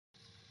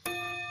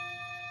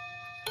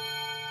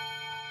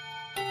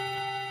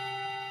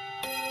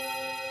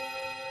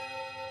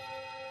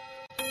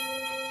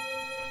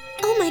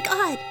my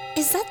god,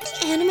 is that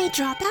the anime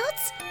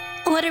dropouts?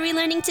 What are we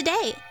learning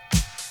today?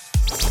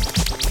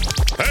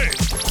 Hey,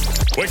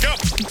 wake up!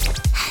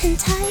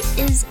 Hentai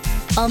is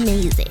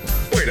amazing.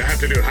 Wait, I have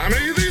to do how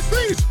many of these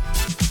things?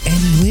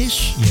 Any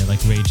wish? Yeah, like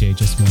Ray J,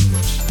 just one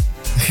wish.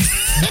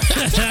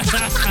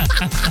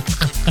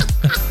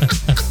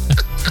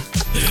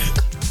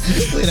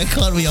 Wait, that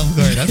caught me off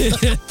guard.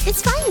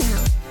 It's fine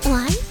now.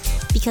 Why?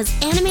 Because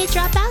Anime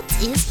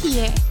Dropouts is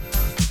here.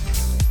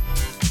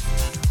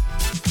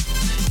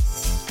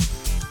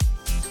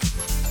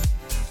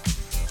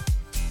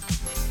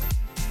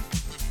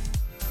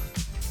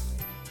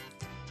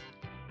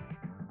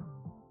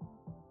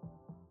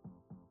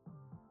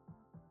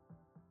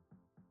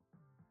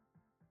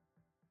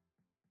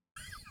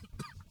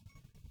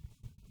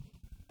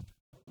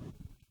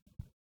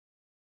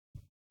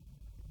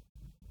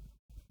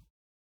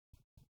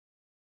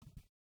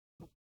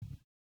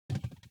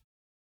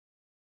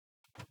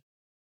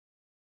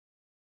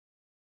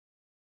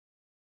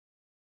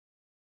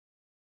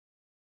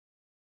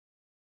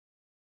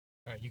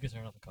 All right, you can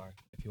turn off the car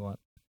if you want.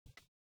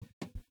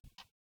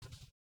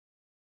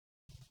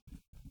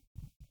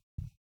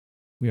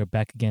 We are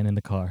back again in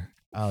the car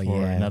Oh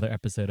for yeah, another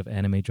episode of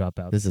Anime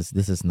Dropouts. This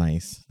is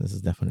nice. This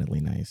is definitely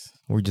nice.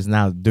 We're just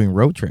now doing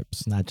road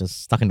trips, not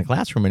just stuck in the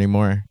classroom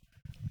anymore.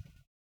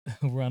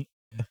 We're on.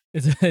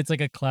 It's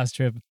like a class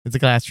trip. It's a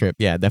class trip.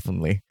 Yeah,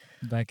 definitely.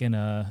 Back in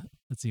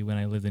let's see, when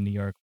I lived in New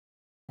York,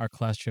 our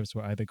class trips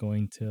were either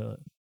going to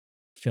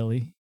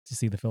Philly to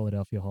see the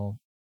Philadelphia Hall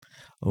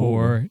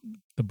or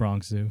the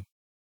Bronx Zoo.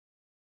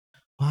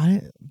 Well,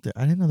 I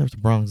didn't know there was a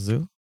Bronx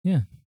Zoo.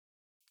 It's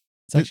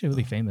actually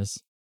really famous.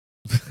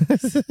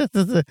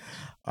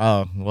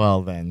 Oh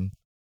well, then.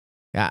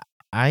 Yeah,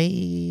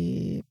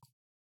 I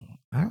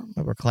don't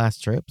remember class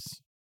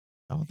trips.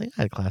 I don't think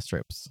I had class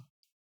trips.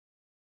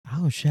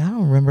 Oh shit, I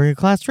don't remember your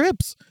class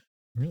trips.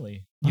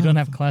 Really? You don't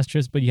have class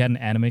trips, but you had an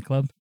anime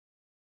club?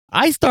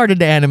 I started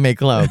the anime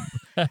club.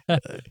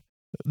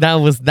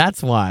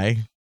 That's why.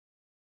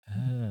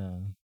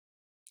 Oh.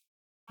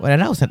 Well,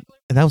 and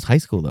that was high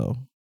school though.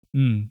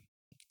 Mm.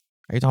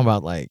 Are you talking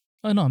about like?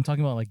 Oh no, I'm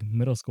talking about like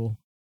middle school.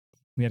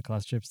 We had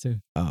class trips too.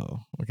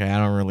 Oh, okay. I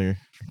don't really.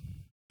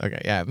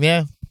 Okay, yeah. I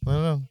don't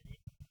know.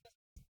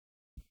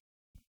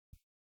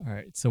 All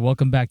right, so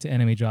welcome back to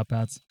Anime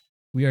Dropouts.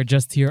 We are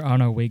just here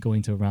on our way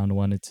going to round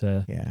one. It's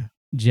a Yeah.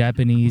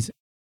 Japanese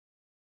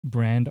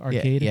brand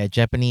arcade. Yeah,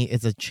 Japanese.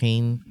 It's a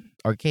chain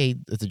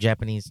arcade. It's a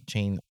Japanese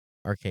chain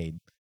arcade.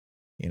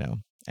 You know,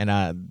 and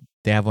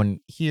they have one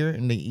here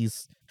in the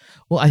East.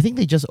 Well, I think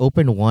they just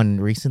opened one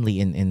recently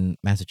in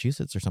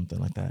Massachusetts or something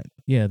like that.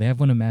 Yeah, they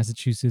have one in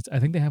Massachusetts. I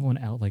think they have one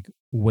out like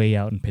way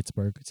out in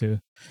Pittsburgh too.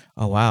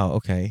 Oh wow,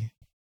 okay.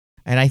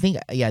 And I think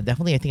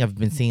definitely I think I've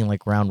been seeing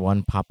like round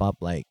one pop up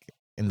like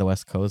in the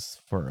West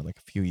Coast for like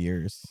a few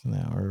years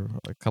now or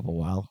a couple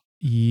while.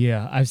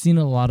 Yeah, I've seen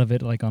a lot of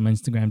it like on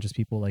Instagram, just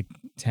people like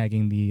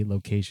tagging the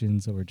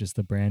locations or just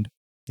the brand.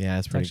 Yeah,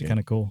 that's It's pretty actually good. kind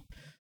of cool.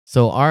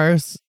 So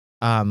ours,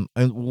 and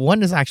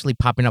one is actually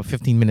popping up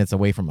 15 minutes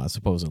away from us,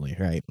 supposedly,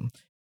 right,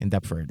 in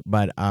Deptford.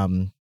 But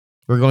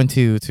we're going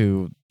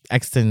to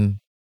Exton,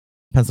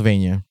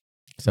 Pennsylvania,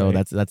 so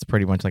Right. that's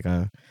pretty much like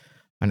an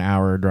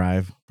hour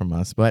drive from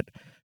us. But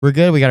we're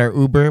good. We got our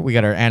Uber. We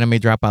got our Anime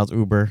Dropouts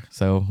Uber,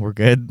 so we're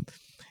good.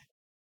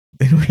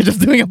 And we're just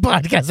doing a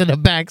podcast in the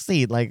back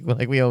seat, like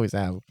we always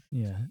have.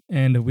 Yeah,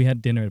 and we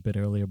had dinner a bit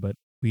earlier, but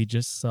we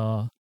just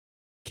saw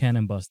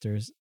Cannon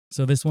Busters.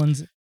 So this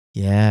one's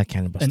Yeah,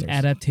 Cannon Busters. an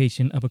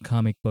adaptation of a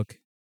comic book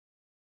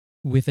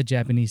with a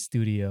Japanese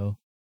studio,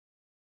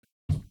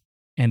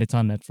 and it's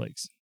on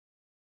Netflix.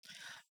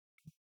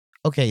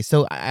 Okay,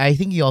 so I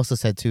think you also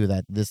said too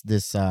that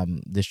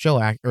this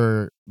show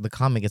or the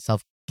comic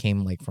itself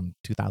came like from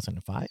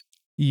 2005.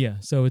 Yeah,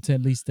 so it's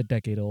at least a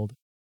decade old.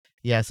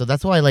 Yeah, so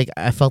that's why like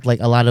I felt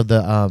like a lot of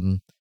the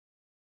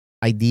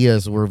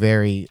ideas were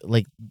very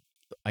like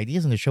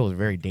ideas in the show was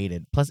very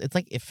dated. Plus, it's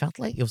like it felt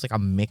like it was like a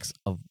mix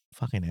of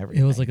fucking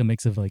everything. It was like a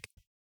mix of like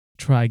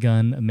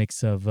Trigun, a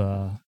mix of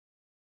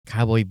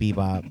Cowboy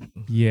Bebop,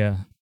 yeah,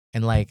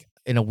 and like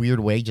in a weird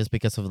way, just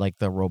because of like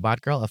the robot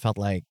girl, it felt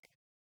like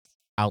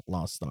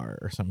Outlaw Star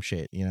or some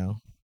shit. You know,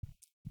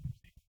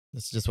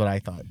 that's just what I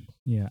thought.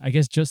 yeah. I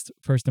guess just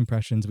first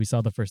impressions. We saw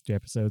the first 3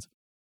 episodes.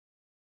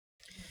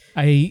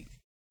 Wait.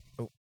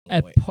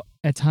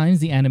 At times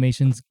the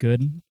animation's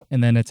good,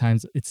 and then at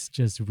times it's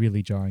just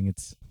really jarring.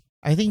 It's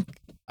I think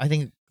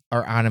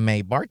our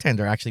anime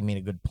bartender actually made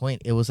a good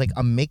point. It was like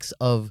a mix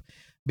of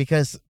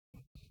because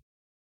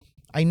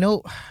I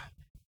know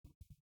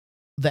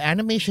the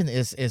animation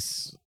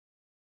is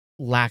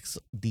lacks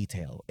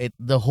detail.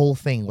 The whole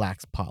thing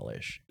lacks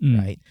polish,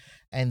 right?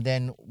 And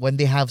then when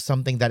they have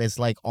something that is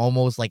like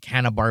almost like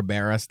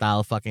Hanna-Barbera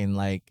style fucking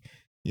like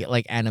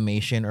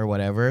animation or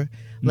whatever,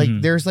 like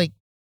there's like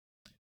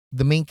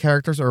the main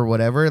characters or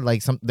whatever,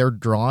 like they're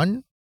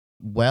drawn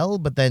well,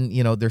 but then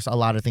there's a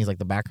lot of things like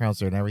the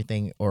backgrounds and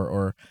everything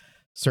or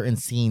certain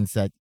scenes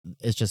that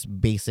it's just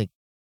basic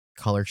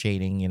color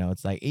shading.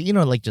 It's like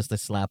like just a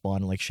slap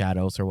on like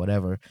shadows or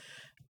whatever,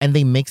 and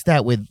they mix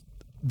that with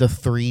the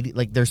 3D,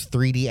 like there's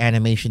 3D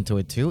animation to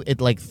it too,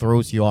 it like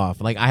throws you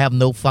off. Like I have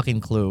no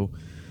fucking clue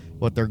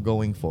what they're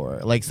going for.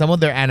 Like some of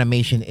their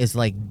animation is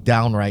like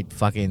downright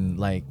fucking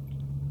like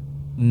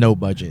no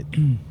budget.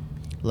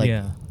 Like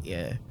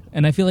yeah.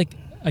 And I feel like,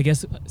 I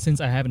guess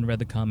since I haven't read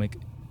the comic,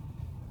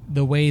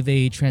 the way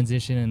they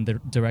transitioned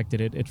and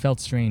directed it, it felt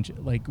strange.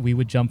 Like we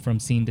would jump from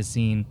scene to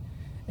scene,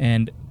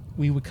 and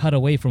we would cut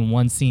away from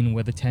one scene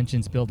where the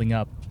tension's building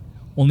up,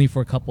 only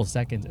for a couple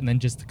seconds, and then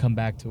just to come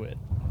back to it.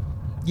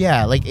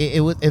 Yeah, like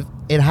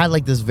it had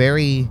like this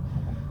very,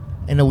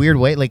 in a weird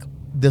way, like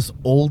this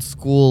old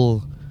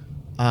school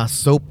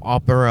soap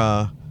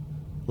opera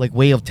like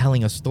way of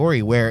telling a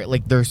story where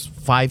like there's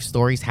 5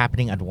 stories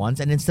happening at once,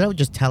 and instead of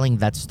just telling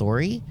that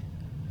story,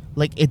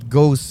 like it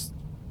goes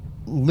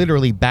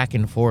literally back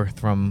and forth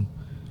from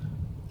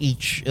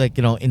each, like,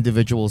 you know,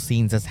 individual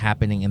scenes that's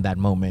happening in that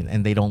moment,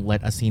 and they don't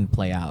let a scene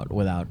play out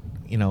without,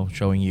 you know,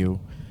 showing you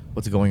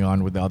what's going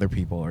on with the other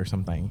people or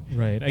something.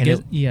 Right.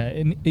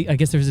 And I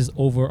guess there's this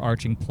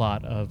overarching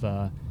plot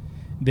of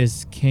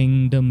this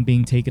kingdom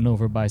being taken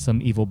over by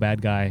some evil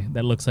bad guy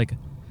that looks like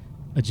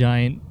a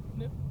giant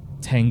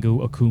Tengu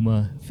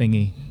Akuma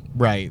thingy.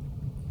 Right.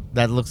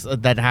 That looks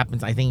that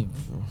happens. I think.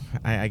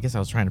 I guess I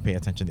was trying to pay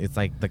attention. It's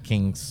like the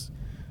king's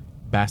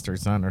bastard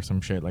son or some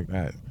shit like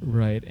that.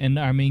 Right. And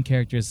our main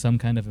character is some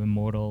kind of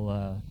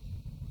immortal.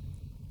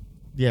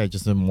 Yeah,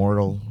 just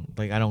immortal.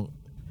 Like I don't.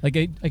 Like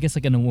I guess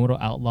like an immortal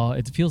outlaw.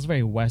 It feels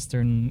very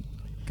Western,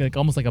 like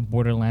almost like a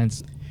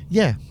Borderlands.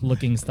 Yeah.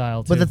 Looking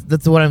style too. But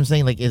that's what I'm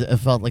saying. Like it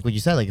felt like what you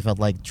said. Like it felt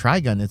like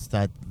Trigun. It's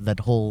that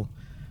whole.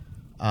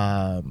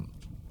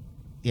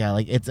 Yeah,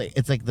 like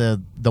it's like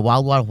the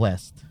Wild Wild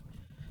West,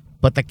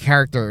 but the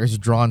character is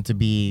drawn to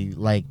be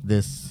like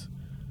this,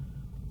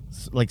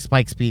 like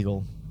Spike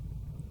Spiegel.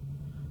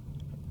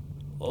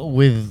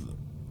 With,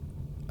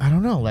 I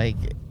don't know, like,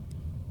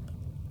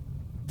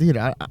 dude,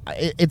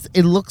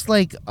 it looks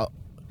like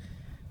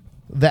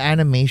the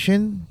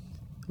animation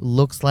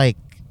looks like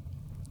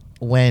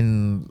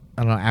when,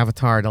 I don't know,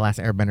 Avatar: The Last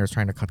Airbender is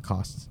trying to cut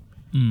costs.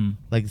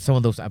 Like some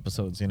of those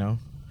episodes, you know.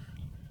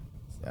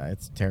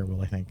 It's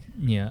terrible, I think.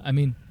 Yeah, I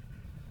mean,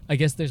 I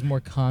guess there's more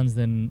cons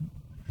than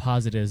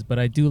positives, but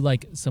I do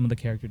like some of the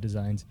character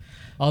designs,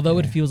 although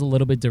it feels a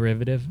little bit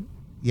derivative.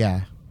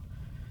 Yeah,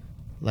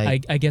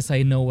 like I guess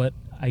I know what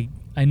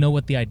I know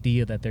what the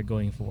idea that they're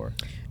going for.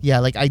 Yeah,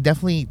 like I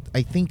think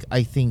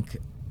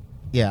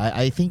yeah,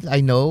 I think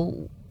I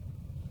know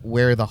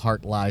where the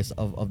heart lies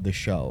of the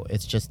show.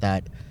 It's just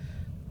that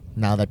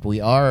now that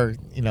we are,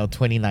 you know,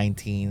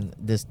 2019,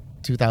 this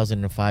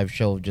 2005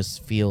 show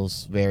just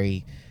feels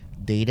very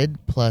dated.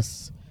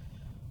 Plus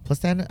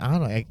then I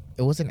don't know,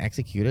 it wasn't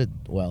executed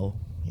well.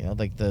 You know,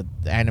 like the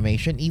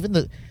animation,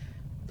 even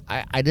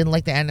I didn't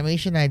like the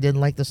animation. I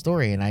didn't like the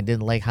story, and I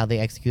didn't like how they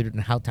executed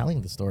and how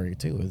telling the story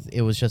too.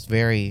 It was just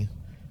very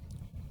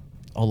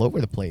all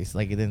over the place.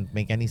 Like it didn't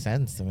make any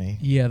sense to me.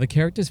 Yeah, the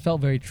characters felt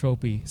very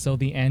tropey. So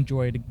the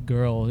android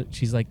girl,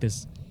 she's like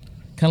this,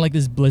 kind of like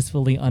this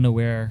blissfully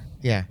unaware.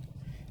 Yeah,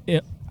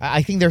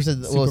 I think there's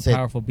a super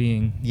powerful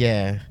being.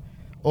 Yeah,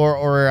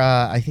 or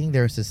I think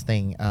there's this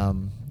thing.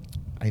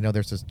 I know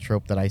there's this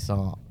trope that I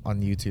saw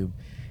on YouTube.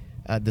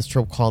 This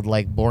trope called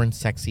like Born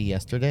Sexy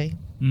Yesterday,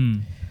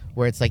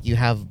 where it's like you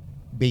have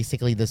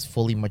basically this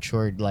fully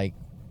matured like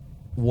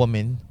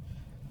woman,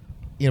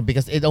 you know,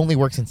 because it only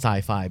works in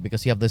sci-fi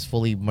because you have this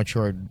fully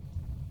matured,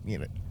 you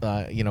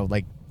know,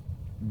 like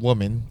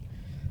woman,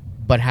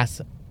 but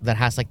has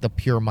like the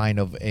pure mind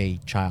of a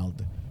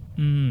child,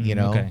 you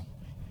know, okay.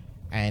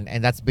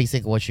 and that's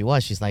basically what she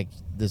was. She's like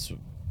this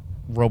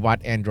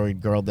robot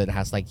android girl that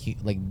has like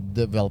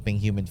developing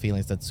human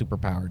feelings that's super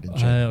powered and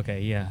shit.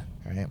 Okay, yeah.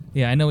 Right.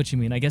 Yeah, I know what you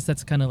mean. I guess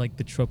that's kind of like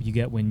the trope you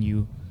get when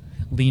you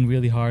lean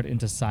really hard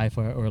into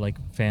sci-fi or like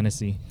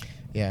fantasy.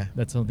 Yeah.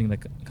 That's something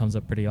that comes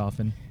up pretty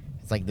often.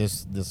 It's like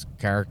this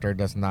character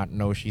does not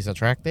know she's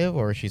attractive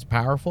or she's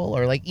powerful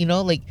or like, you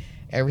know, like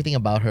everything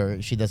about her,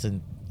 she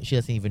doesn't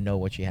even know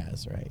what she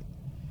has, right?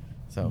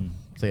 So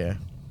yeah.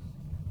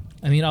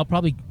 I mean, I'll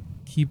probably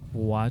keep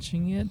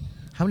watching it.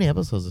 How many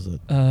episodes is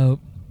it?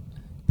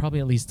 Probably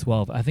at least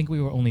 12. I think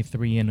we were only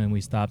 3 in when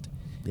we stopped.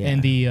 Yeah.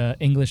 And the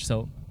English,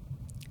 so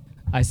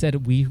I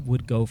said we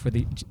would go for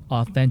the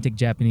authentic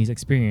Japanese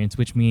experience,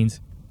 which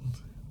means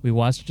we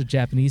watched the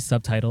Japanese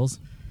subtitles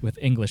with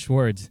English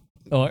words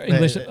or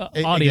English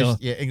audio.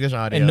 English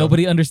audio. And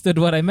nobody understood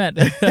what I meant.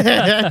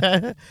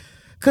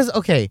 Because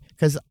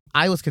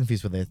I was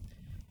confused with it.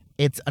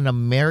 It's an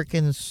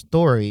American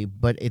story,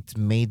 but it's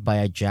made by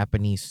a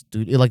Japanese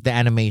studio. Like the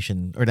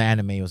animation or the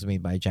anime was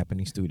made by a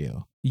Japanese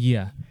studio.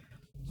 Yeah.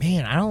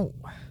 Man, I don't.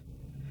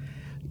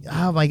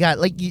 Oh my god!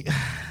 Like,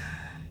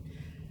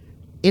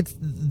 it's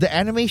the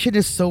animation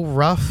is so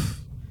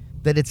rough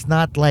that it's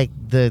not like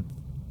the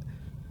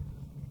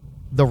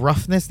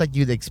roughness that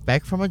you'd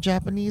expect from a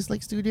Japanese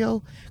like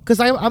studio. Because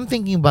I'm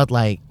thinking about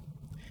like,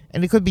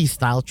 and it could be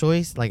style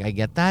choice. Like I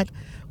get that,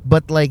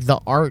 but like the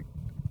art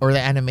or the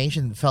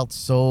animation felt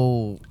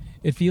so.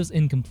 It feels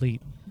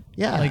incomplete.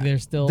 Yeah, Like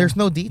there's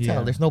no detail,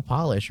 Yeah. there's no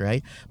polish,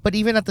 right? But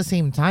even at the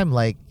same time,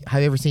 like,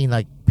 have you ever seen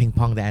like Ping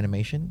Pong the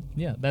animation?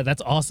 Yeah,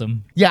 that's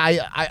awesome. Yeah,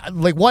 I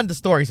like one. The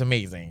story's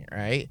amazing,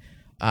 right?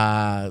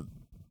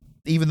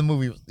 Even the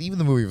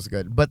movie was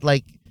good, but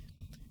like,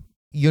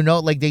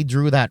 like they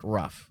drew that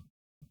rough,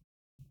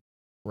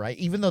 right?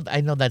 Even though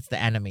I know that's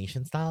the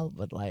animation style,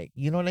 but like,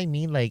 you know what I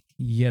mean? Like,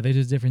 Yeah, there's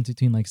a difference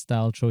between like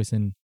style choice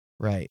and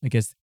right? I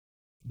guess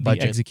the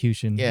Budget.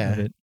 execution Yeah. of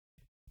it.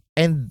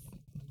 And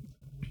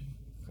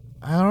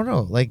I don't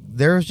know, like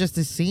there was just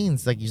these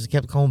scenes like you just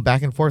kept going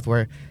back and forth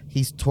where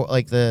he's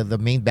like the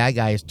main bad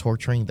guy is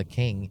torturing the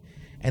king,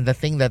 and the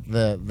thing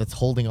that's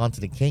holding on to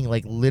the king,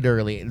 like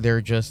literally they're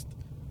just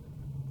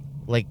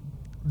like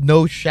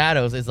no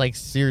shadows. It's like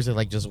seriously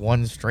like just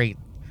one straight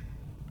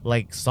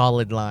like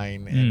solid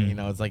line, and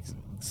it's like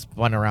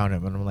spun around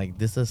him, and I'm like,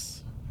 this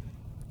is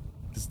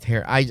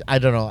terrible. I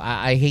don't know.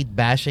 I hate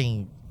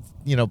bashing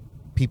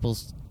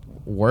people's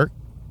work,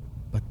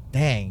 but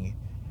dang,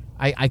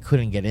 I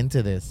couldn't get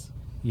into this.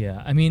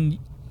 Yeah, I mean,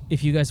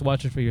 if you guys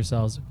watch it for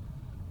yourselves,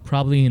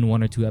 probably in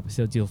 1 or 2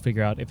 episodes you'll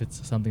figure out if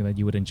it's something that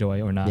you would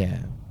enjoy or not.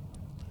 Yeah.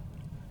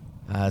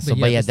 But yeah,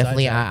 yeah, besides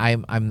definitely,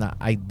 that- I'm not.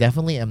 I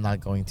definitely am not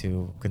going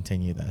to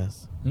continue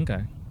this. Okay.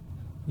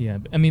 Yeah,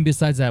 I mean,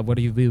 besides that, what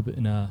have you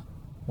been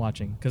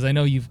watching? Because I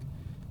know you've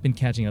been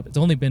catching up. It's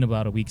only been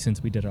about a week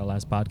since we did our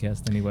last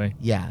podcast, anyway.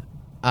 Yeah.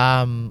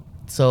 El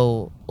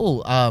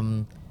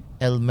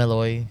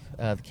Meloy,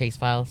 the case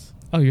files.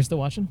 Oh, you're still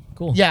watching?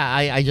 Cool. Yeah,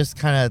 I just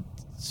kind of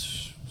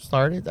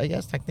started, I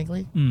guess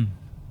technically.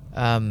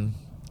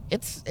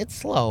 It's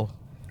slow.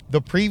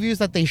 The previews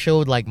that they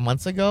showed like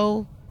months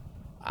ago,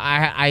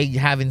 I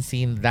haven't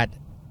seen that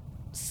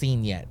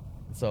scene yet,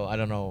 so I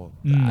don't know.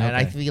 And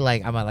I Okay. feel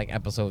like I'm at like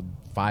episode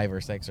 5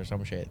 or 6 or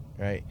some shit,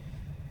 right?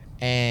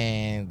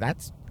 And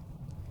that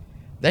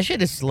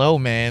shit is slow,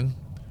 man.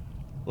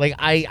 Like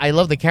I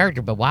love the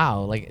character, but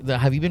wow, like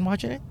have you been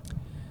watching it?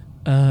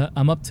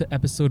 I'm up to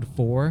episode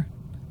 4.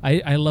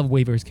 I love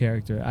Waver's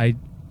character. I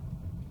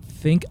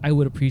think I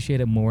would appreciate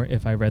it more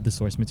if I read the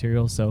source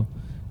material. So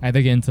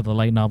either get into the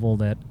light novel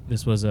that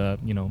this was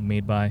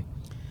made by.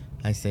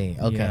 I see.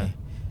 Okay.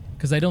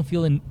 Because I don't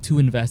feel too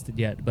invested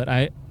yet, but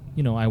I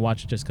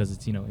watch it just because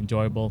it's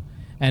enjoyable.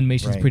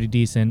 Animation's Right. pretty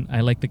decent. I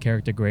like the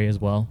character Gray as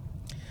well.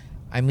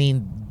 I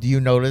mean, do you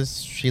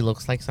notice she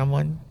looks like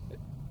someone?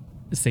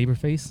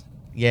 Saberface.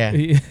 Yeah.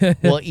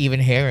 Well, even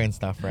hair and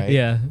stuff, right?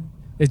 Yeah,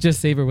 it's just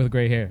Saber with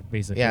gray hair,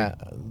 basically. Yeah.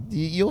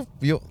 You'll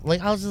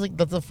like. I was just like,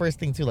 that's the first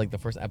thing too. Like the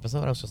first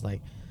episode, I was just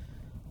like,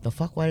 the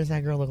fuck? Why does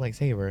that girl look like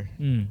Saber?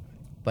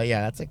 But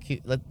yeah, that's a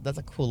cute. That's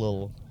a cool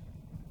little.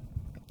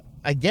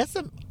 I guess.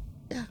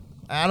 Yeah.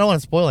 I don't want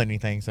to spoil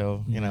anything,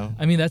 so you know.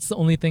 I mean, that's the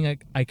only thing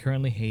I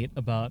currently hate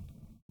about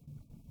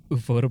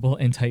Ufotable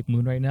and Type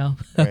Moon right now.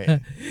 Right.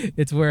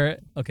 It's where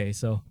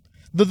so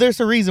There's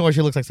a reason why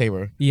she looks like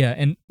Saber. yeah,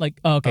 and like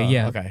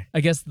yeah. Okay. I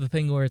guess the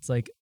thing where it's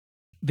like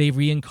they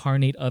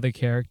reincarnate other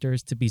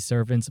characters to be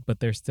servants, but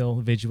they're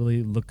still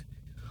visually look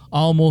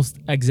almost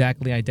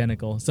exactly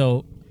identical.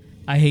 So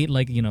I hate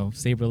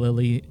Saber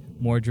Lily,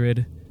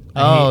 Mordred.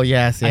 I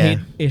hate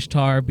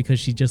Ishtar because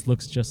she just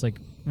looks just like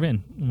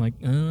Rin. I'm like,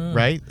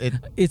 Right.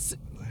 It's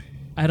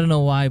I don't know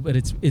why, but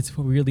it's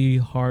really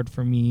hard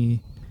for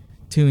me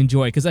to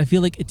enjoy because I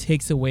feel like it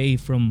takes away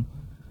from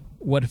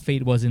what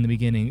Fate was in the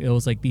beginning. It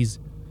was like these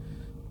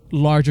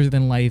larger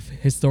than life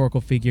historical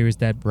figures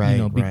that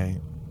right.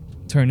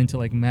 turn into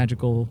like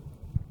magical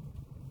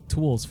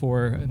tools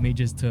for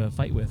mages to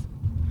fight with.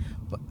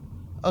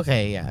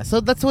 Okay, yeah. So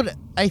that's what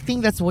I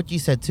think. That's what you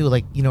said too.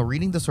 Like,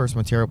 reading the source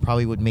material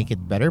probably would make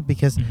it better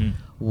because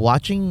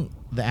watching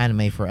the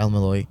anime for El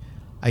Meloy,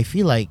 I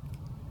feel like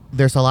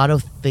there's a lot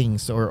of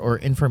things or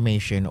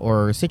information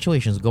or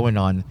situations going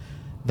on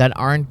that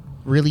aren't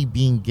really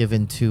being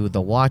given to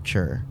the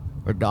watcher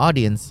or the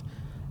audience,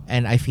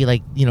 and I feel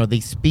like they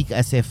speak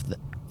as if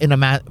in a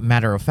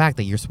matter of fact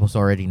that you're supposed to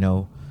already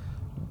know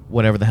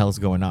whatever the hell is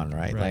going on,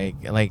 right?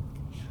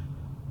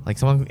 Like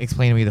someone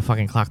explain to me the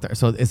fucking clock there.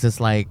 So is this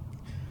like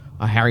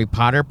a Harry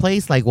Potter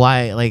place? Like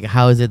why? Like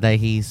how is it that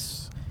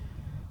he's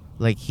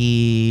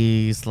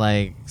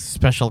like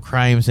special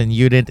crimes and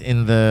you did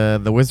in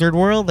the wizard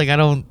world? Like I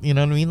don't, you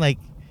know what I mean? Like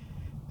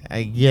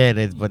I get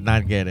it, but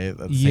not get it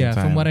at the same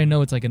time. From what I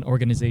know, it's like an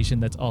organization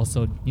that's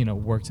also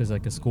works as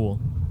like a school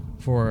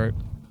for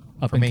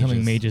up and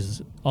coming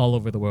mages all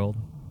over the world.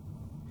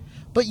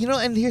 But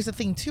and here's the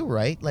thing too,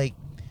 right? Like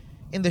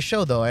in the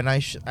show though, and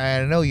I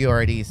know you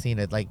already seen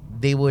it. Like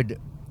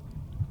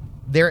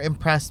they're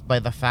impressed by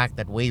the fact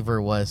that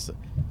Waver was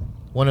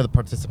one of the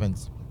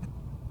participants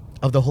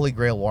of the Holy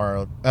Grail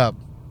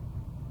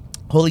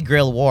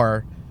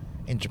War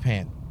in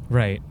Japan.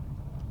 Right.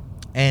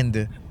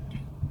 And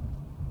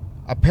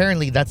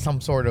apparently that's some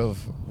sort of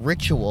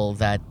ritual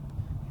that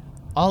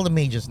all the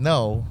mages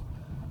know,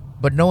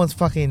 but no one's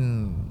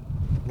fucking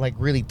like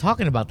really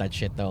talking about that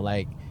shit though.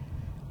 Like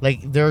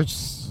they're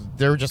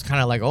just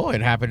kind of like, oh,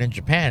 it happened in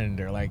Japan, and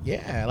they're like,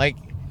 yeah, like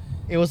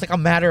it was like a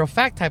matter of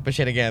fact type of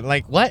shit again.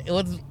 Like what? It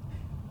was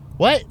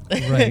What?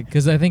 Right,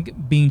 because I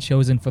think being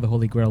chosen for the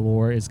Holy Grail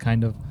War is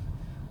kind of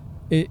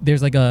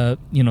there's like a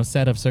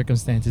set of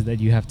circumstances that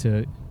you have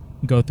to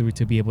go through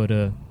to be able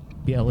to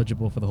be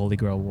eligible for the Holy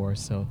Grail War.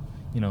 So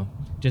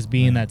just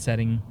being in that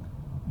setting,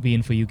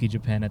 being Fuyuki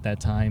Japan at that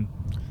time,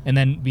 and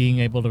then being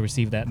able to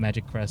receive that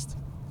magic crest.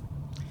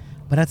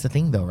 But that's the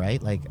thing, though,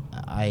 right? Like,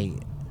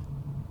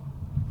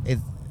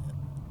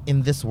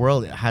 in this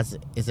world,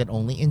 is it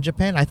only in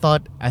Japan? I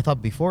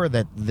thought before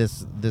that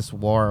this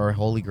war or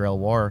Holy Grail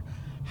War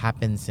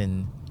happens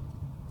in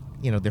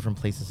different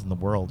places in the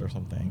world or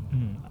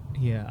something.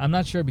 Yeah, I'm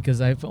not sure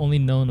because I've only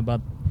known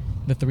about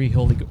the three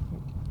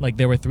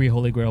there were 3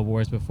 Holy Grail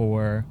Wars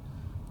before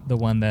the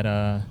one that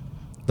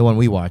The one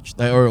we watched,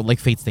 or like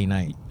Fate Stay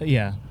Night.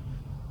 Yeah.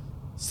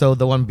 So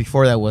the one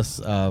before that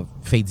was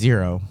Fate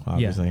Zero,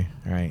 obviously.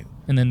 Yeah. Right.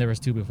 And then there was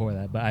 2 before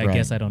that, but I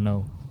guess I don't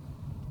know.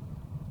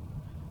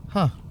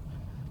 Huh.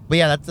 But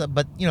yeah, that's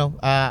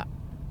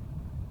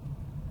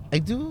I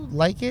do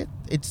like it.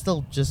 It's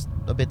still just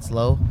a bit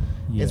slow.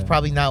 Yeah. It's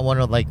probably not one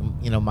of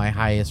my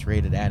highest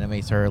rated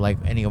animes or like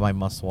any of my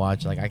must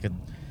watch. Like I could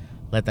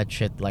let that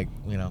shit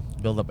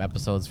build up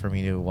episodes for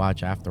me to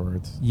watch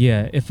afterwards.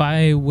 Yeah, if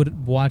I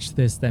would watch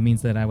this, that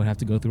means that I would have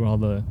to go through all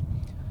the,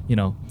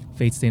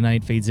 Fate Stay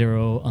Night, Fate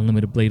Zero,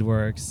 Unlimited Blade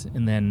Works,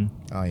 and then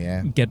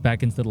get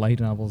back into the light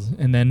novels.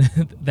 And then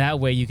that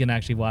way you can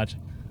actually watch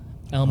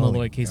Elma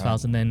Lloyd Case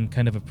Files and then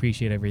kind of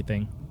appreciate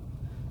everything.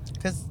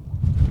 Because,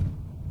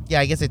 yeah,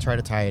 I guess I try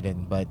to tie it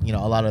in, but,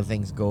 a lot of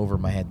things go over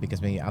my head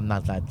because maybe I'm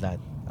not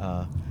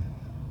that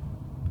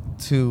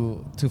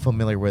too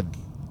familiar with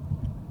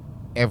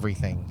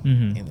everything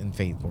in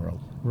Fate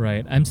world.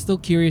 Right. I'm still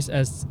curious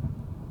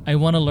I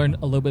want to learn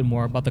a little bit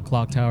more about the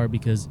Clock Tower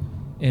because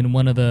in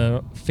one of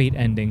the Fate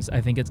endings, I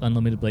think it's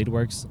Unlimited Blade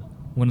Works,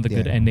 one of the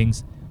good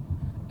endings,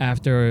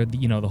 after the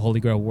Holy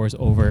Grail War is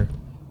over,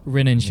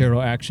 Rin and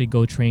Shiro actually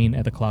go train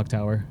at the Clock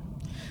Tower.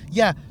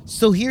 Yeah,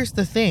 so here's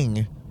the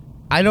thing.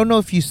 I don't know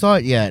if you saw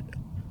it yet,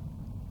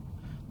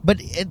 but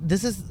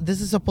this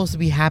is supposed to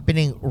be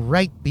happening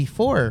right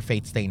before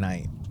Fate Stay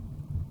Night,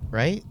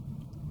 right?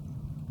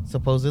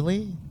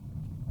 Supposedly.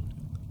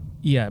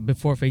 Yeah,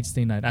 before Fate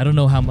Stay Night. I don't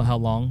know how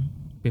long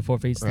before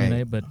Fate Stay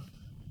Night, but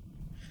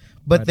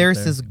right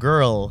there's this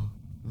girl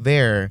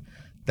there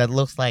that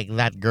looks like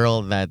that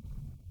girl that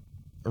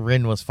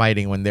Rin was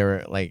fighting when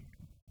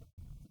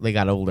they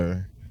got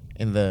older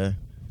in the.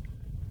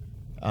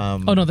 Oh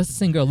no, that's the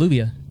same girl,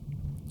 Luvia,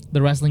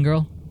 the wrestling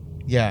girl.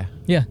 Yeah.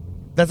 Yeah,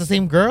 That's the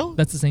same girl?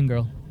 that's the same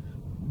girl.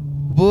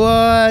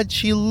 But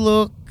she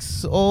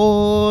looks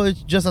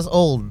just as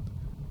old.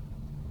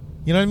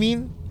 You know what I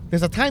mean?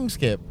 There's a time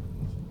skip.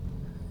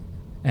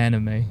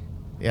 Anime.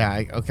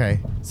 Yeah, okay.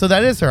 So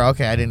that is her.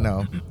 Okay, I didn't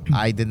know.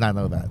 I did not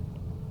know that.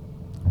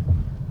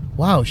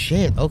 Wow,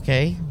 shit.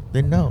 Okay.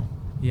 Didn't know.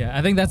 Yeah,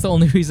 I think that's the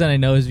only reason I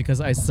know is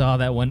because I saw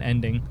that one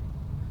ending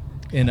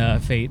in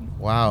Fate.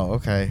 Wow,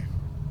 okay.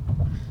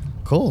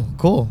 Cool.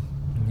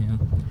 Yeah.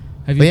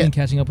 Have you been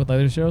catching up with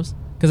other shows?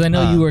 Because I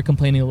know you were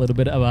complaining a little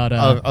bit about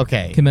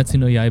okay. Kimetsu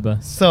no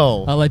Yaiba.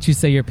 So I'll let you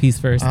say your piece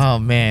first. Oh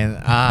man.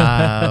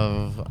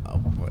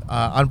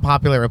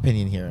 Unpopular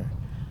opinion here.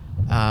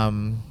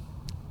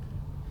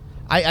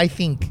 I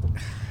think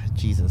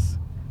Jesus.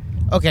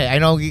 Okay, I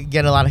know you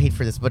get a lot of hate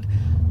for this, but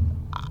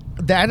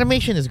the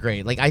animation is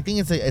great. Like I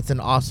think it's an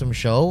awesome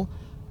show.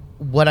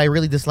 What I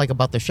really dislike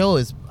about the show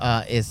is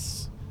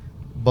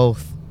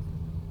both.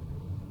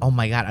 Oh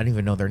my god, I don't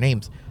even know their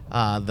names.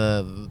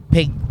 The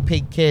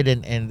pig kid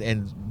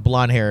and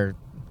blonde hair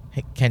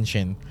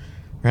Kenshin,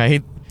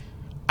 right?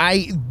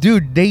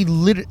 They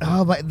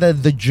literally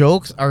the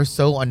jokes are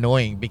so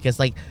annoying because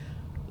like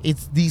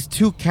it's these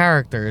two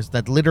characters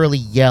that literally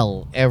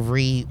yell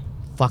every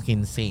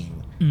fucking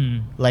scene.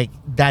 Like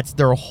that's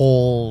their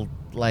whole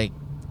like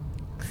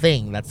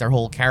thing. That's their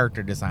whole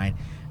character design,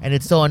 and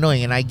it's so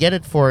annoying. And I get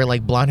it for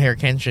like blonde hair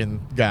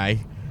Kenshin guy.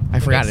 I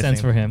forgot his name. Makes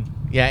sense for him.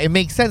 Yeah, it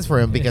makes sense for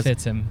him because it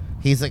fits him.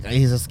 He's a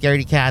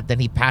scaredy cat. Then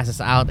he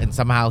passes out, and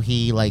somehow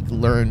he like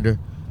learned,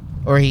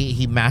 or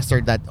he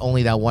mastered that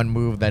one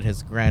move that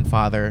his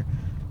grandfather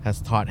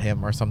has taught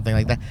him, or something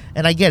like that.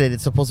 And I get it;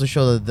 it's supposed to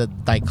show the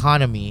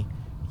dichotomy,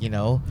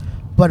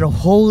 But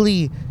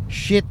holy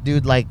shit,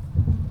 dude! Like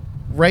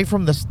right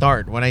from the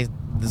start,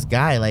 this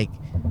guy like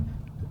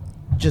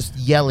just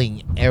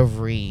yelling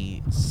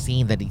every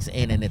scene that he's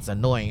in, and it's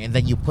annoying. And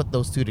then you put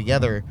those two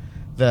together,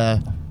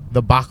 the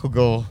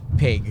Bakugo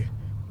pig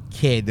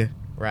kid,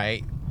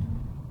 right?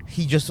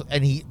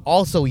 He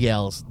also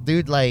yells,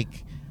 dude.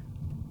 Like,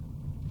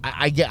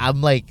 I get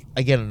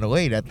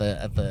annoyed at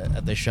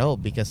the show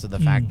because of the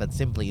fact that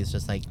simply it's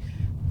just like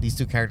these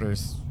two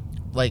characters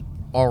like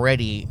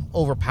already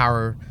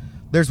overpower.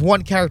 There's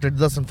one character that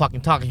doesn't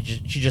fucking talk.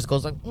 She just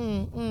goes like,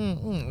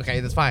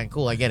 okay, that's fine,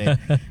 cool, I get it.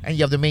 And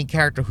you have the main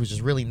character who's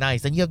just really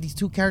nice. And you have these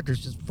two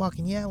characters just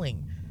fucking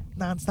yelling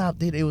nonstop,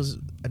 dude. It was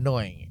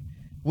annoying,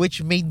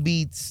 which made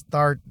me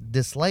start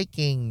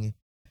disliking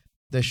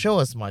the show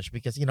as much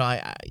because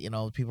I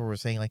people were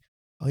saying like,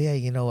 oh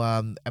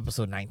yeah,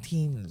 episode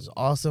 19 is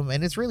awesome,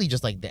 and it's really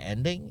just like the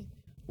ending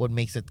what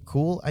makes it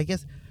cool, I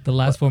guess. The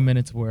last 4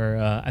 minutes were,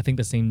 I think,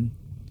 the same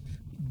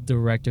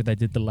director that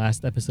did the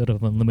last episode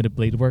of Unlimited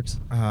Blade Works.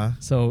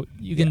 So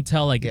you can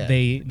tell like Yeah.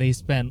 they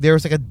spent There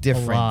was like a a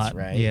difference, lot,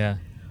 right? Yeah.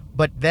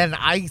 But then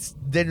I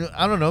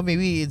don't know,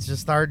 maybe it's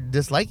just started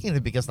disliking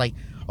it because like,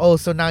 oh,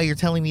 so now you're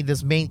telling me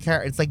this main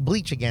character, it's like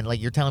Bleach again.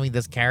 Like you're telling me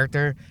this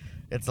character,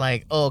 it's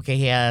like, oh, okay,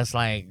 he has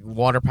like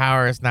water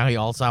powers. Now he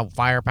also has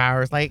fire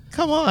powers. Like,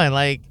 come on,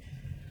 like,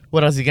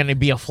 what else? He gonna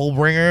be a full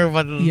bringer?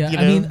 But Yeah, you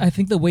I know? mean, I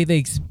think the way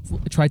they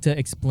tried to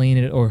explain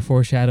it or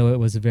foreshadow it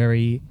was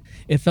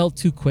it felt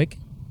too quick.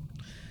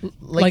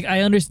 Like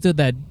I understood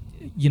that,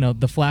 you know,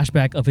 the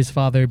flashback of his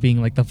father being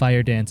like the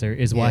fire dancer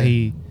is why Yeah.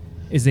 he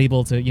is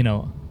able to, you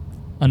know,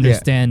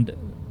 understand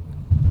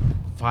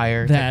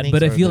fire that. techniques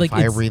But I or feel the like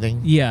fire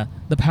breathing. Yeah,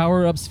 the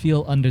power ups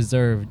feel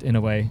undeserved in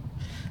a way.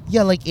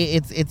 Yeah, like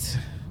it's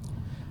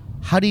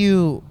how do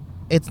you?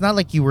 It's not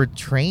like you were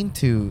trained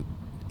to.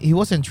 He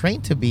wasn't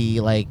trained to be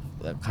like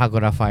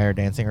Kagura fire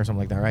dancing or something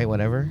like that, right?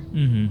 Whatever.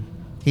 Mm-hmm.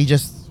 He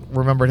just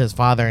remembered his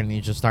father and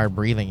he just started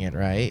breathing it,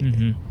 right?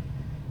 Mm-hmm.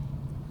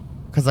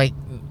 Because like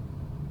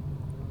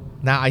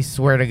now I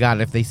swear to God,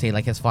 if they say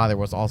like his father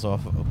was also a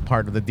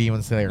part of the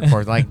Demon Slayer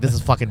Corps, like this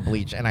is fucking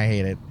Bleach, and I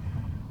hate it.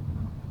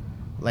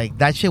 Like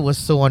that shit was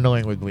so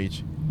annoying with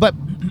Bleach. But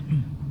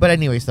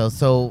anyways though,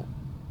 so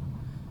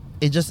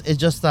it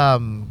just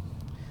oh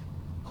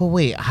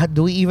wait, how,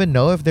 do we even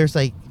know if there's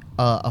like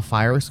a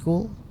fire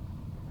school?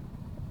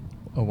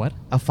 A what?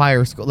 A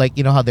fire school, like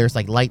you know how there's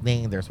like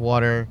lightning, there's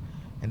water,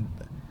 and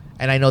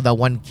I know that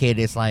one kid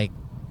is like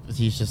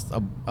he's just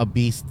a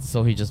beast,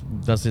 so he just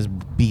does his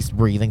beast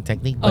breathing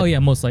technique. Oh yeah,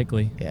 most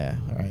likely. Yeah,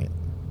 all right.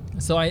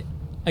 So I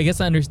guess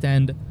I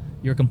understand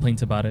your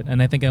complaints about it,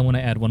 and I think I want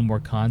to add one more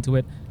con to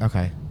it.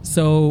 Okay.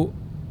 So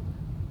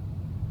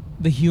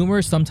the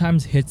humor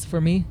sometimes hits for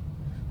me,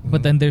 Mm-hmm.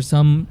 but then there's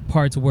some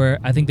parts where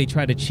I think they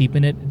try to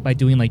cheapen it by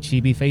doing like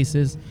chibi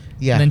faces,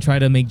 Yeah. and then try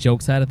to make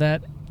jokes out of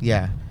that.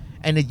 Yeah.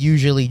 And it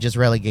usually just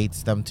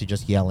relegates them to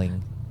just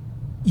yelling.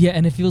 Yeah,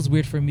 and it feels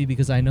weird for me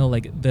because I know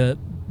like the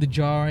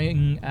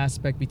jarring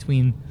aspect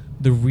between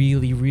the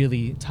really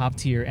really top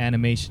tier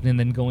animation and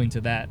then going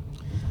to that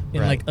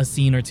in Right. like a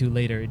scene or two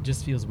later, it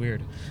just feels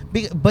weird.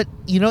 But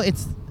you know,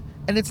 it's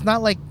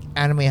not like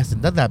anime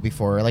hasn't done that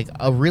before. Like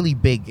a really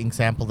big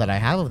example that I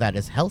have of that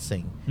is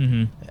Hellsing.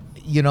 Mm-hmm.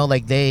 You know,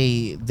 like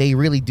they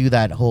really do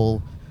that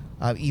whole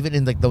even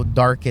in like the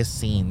darkest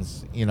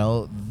scenes, you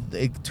know,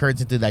 it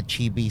turns into that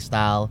chibi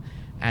style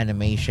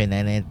animation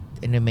and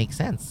it makes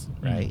sense,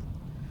 right?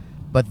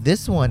 But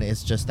this one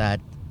is just that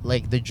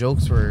like the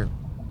jokes were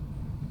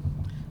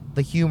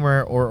the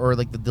humor or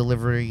like the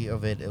delivery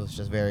of it was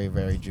just very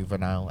very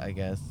juvenile, I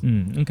guess.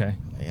 Okay.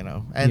 You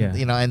know, and Yeah.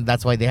 you know, and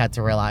that's why they had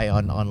to rely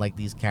on like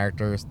these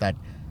characters that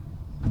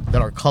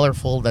are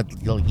colorful, that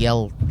you'll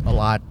yell a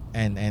lot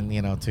and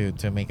you know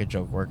to make a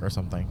joke work or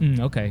something.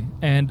 Okay.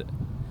 And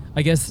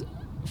I guess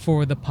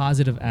for the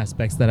positive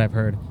aspects that I've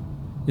heard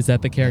is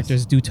that the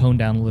characters do tone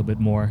down a little bit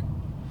more.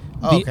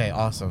 Okay,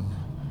 awesome.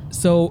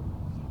 So,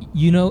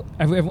 you know,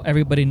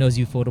 everybody knows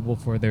Ufotable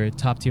for their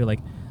top tier like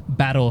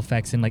battle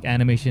effects and like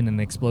animation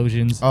and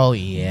explosions. Oh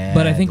yeah.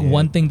 But I think dude.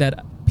 one thing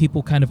that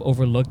people kind of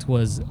overlooked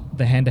was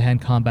the hand-to-hand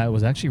combat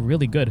was actually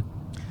really good.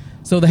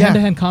 So the Yeah.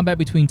 hand-to-hand combat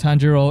between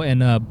Tanjiro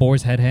and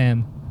Boar's Head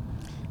Ham,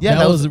 yeah,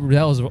 that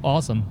was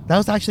awesome. that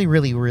was actually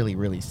really really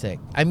really sick.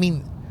 I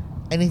mean,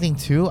 anything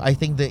too. I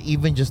think that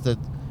even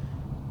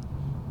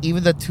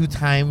the two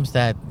times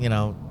that you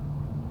know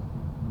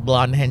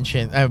Blonde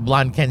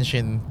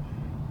Kenshin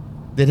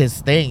did his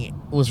thing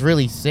was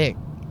really sick.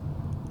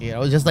 You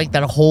know, just like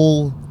that the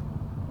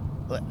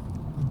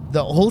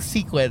whole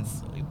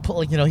sequence.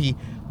 Like you know, he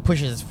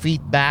pushes his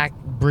feet back,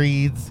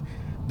 breathes,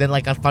 then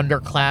like a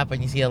thunderclap,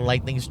 and you see a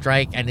lightning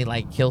strike, and he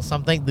like kills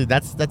something. Dude,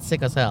 that's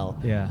sick as hell.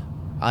 Yeah.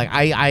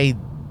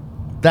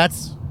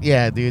 That's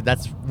dude,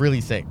 that's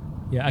really sick.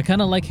 Yeah, I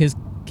kind of like his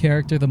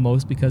character the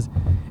most because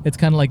it's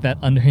kind of like that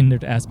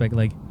unhindered aspect.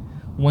 Like,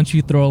 once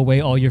you throw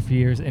away all your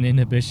fears and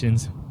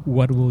inhibitions,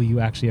 what will you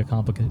actually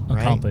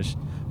accomplish?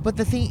 But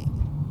the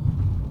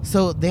thing,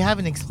 so they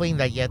haven't explained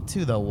that yet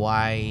too, though.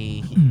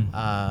 Why,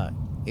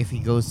 if he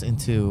goes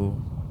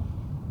into,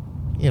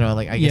 you know,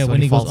 like I guess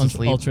when he falls goes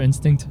asleep. Ultra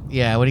Instinct.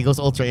 Yeah, when he goes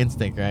Ultra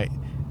Instinct, right?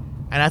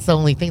 And that's the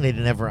only thing they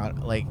never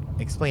like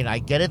explain. I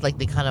get it, like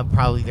they kind of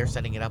probably they're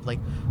setting it up, like,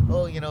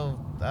 oh, you know,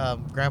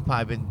 Grandpa,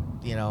 I've been,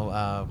 you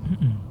know,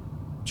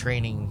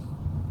 training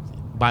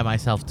by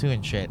myself too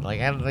and shit. Like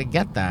I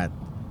get that,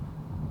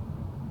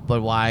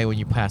 but why when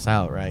you pass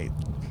out, right?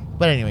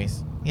 But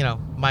anyways, you know,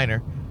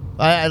 minor.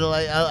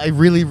 I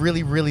really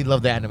really really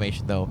love the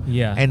animation though.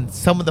 Yeah. And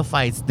some of the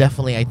fights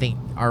definitely I think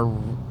are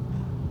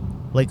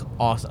like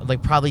awesome,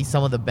 like probably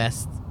some of the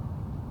best,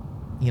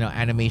 you know,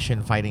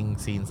 animation fighting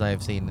scenes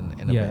I've seen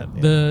in a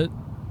bit. The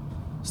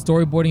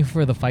storyboarding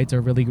for the fights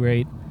are really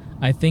great.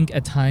 I think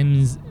at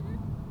times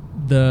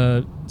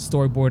the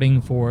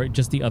storyboarding for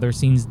just the other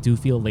scenes do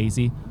feel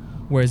lazy,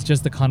 whereas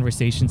just the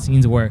conversation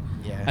scenes where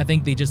I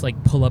think they just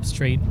like pull up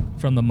straight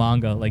from the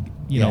manga, like,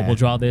 you know, we'll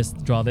draw this,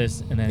 and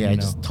then, yeah, you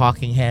know. just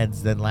talking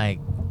heads, then like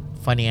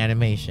funny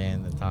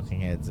animation, the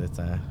talking heads. It's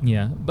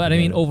Yeah, but I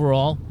mean, Yeah.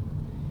 overall,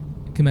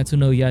 Kimetsu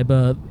no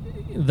Yaiba,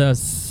 the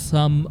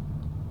sum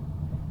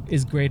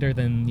is greater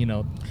than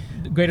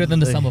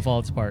the sum of all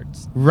its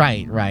parts.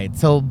 right.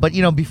 So, but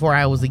before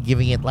I was like,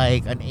 giving it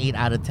like an 8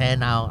 out of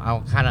 10.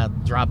 I'll kind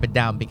of drop it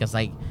down because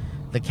like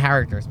the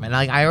characters, man.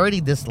 Like I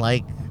already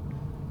dislike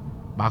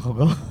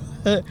Bakugo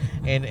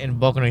in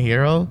Boku no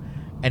Hero,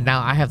 and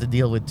now I have to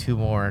deal with 2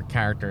 more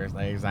characters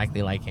like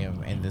exactly like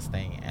him in this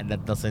thing, and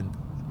that doesn't.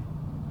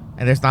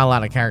 And there's not a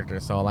lot of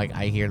characters, so like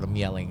I hear them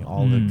yelling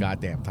all the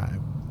goddamn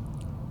time.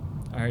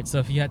 All right, so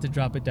if you had to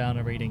drop it down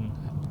a rating,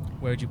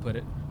 where would you put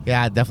it?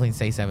 Yeah, I'd definitely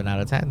say 7 out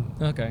of 10.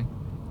 Okay.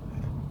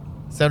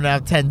 7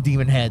 out of 10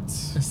 demon heads.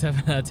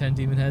 7 out of 10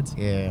 demon heads.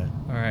 Yeah.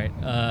 All right.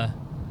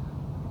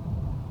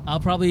 I'll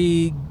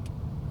probably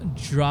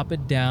drop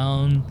it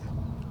down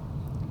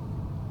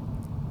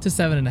to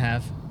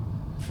 7.5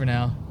 for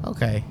now.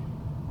 Okay.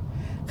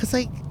 Cause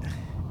like,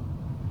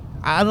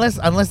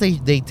 unless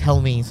they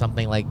tell me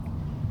something like,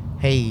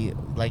 hey,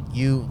 like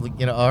or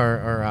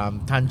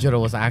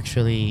Tanjiro was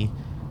actually,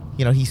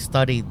 he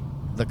studied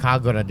the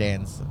Kagura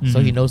dance, so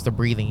he knows the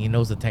breathing, he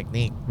knows the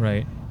technique.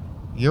 Right.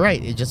 You're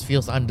right. It just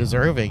feels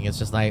undeserving. It's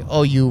just like,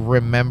 oh, you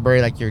remember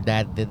like your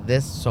dad did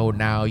this, so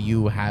now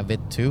you have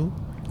it too.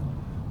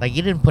 Like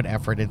you didn't put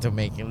effort into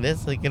making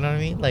this. Like, you know what I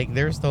mean? Like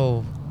there was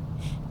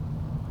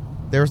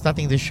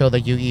nothing to show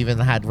that you even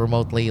had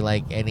remotely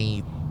like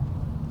any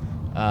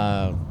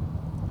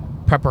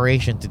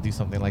preparation to do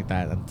something like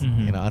that.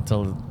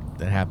 Until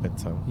it happened.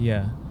 So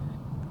Yeah.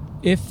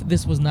 If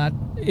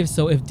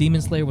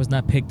Demon Slayer was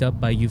not picked up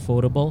by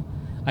Ufotable,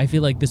 I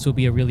feel like this would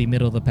be a really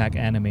middle of the pack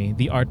anime.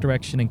 The art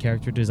direction and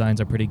character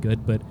designs are pretty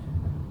good, but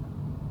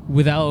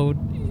without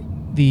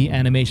the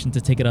animation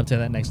to take it up to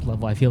that next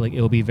level, I feel like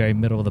it will be very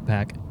middle of the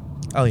pack.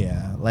 oh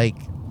yeah, like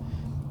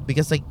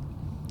because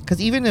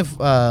even if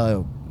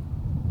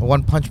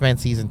One Punch Man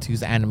season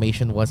 2's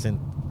animation wasn't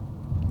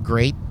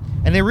great,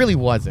 and it really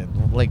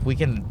wasn't. Like we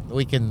can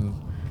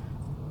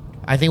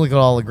I think we could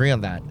all agree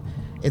on that.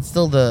 It's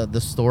still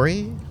the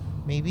story,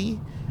 maybe,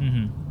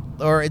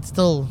 or it's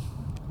still.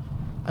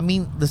 I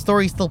mean, the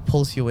story still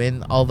pulls you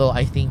in. Although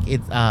I think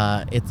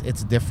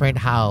it's different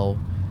how.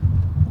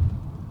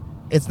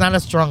 It's not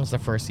as strong as the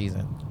first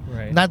season.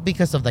 Right. Not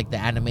because of like the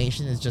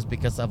animation. It's just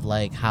because of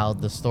like how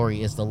the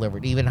story is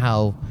delivered. Even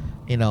how,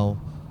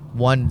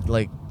 one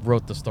like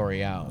wrote the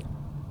story out.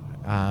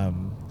 I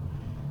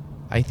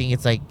think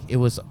it's like it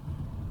was.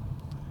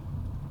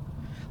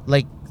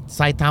 Like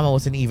Saitama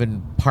wasn't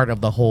even part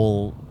of the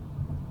whole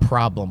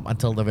problem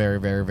until the very,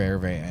 very, very,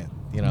 very end.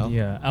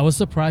 Yeah, I was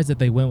surprised that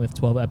they went with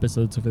 12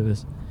 episodes for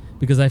this,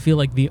 because I feel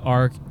like the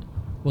arc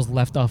was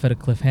left off at a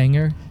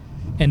cliffhanger,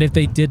 and if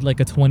they did like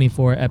a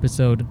 24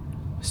 episode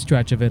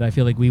stretch of it, I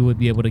feel like we would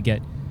be able to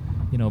get,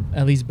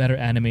 at least better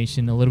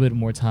animation, a little bit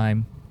more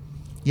time.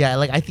 Yeah,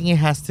 like I think it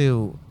has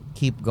to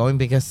keep going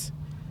because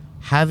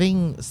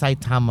having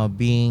Saitama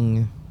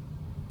being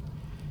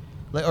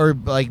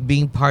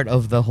being part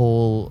of the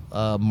whole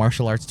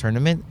martial arts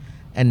tournament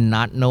and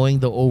not knowing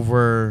the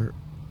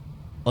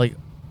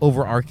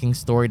overarching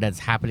story that's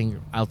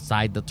happening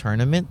outside the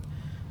tournament,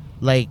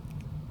 there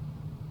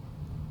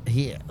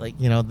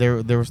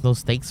was no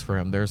stakes for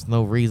him. There's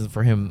no reason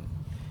for him.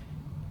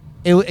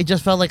 It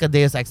just felt like a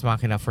Deus Ex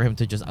Machina for him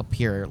to just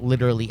appear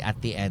literally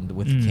at the end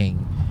with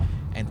King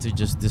and to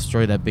just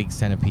destroy that big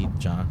centipede,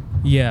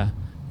 John. Yeah,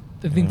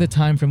 I think the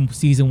time from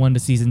season 1 to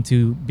season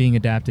 2 being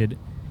adapted,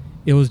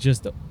 it was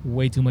just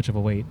way too much of a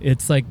wait.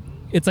 It's like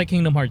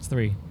Kingdom Hearts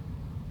 3.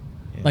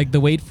 Yeah. Like the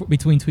wait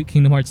between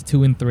Kingdom Hearts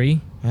 2 and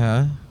 3,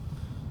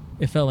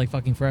 it felt like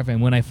fucking forever.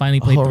 And when I finally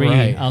played 3,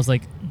 right. I was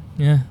like,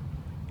 yeah.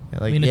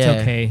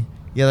 It's okay.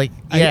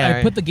 Yeah,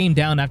 I put the game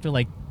down after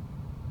like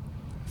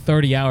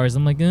 30 hours.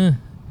 I'm like,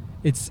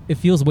 it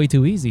feels way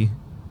too easy.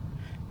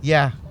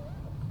 Yeah.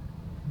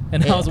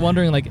 And I was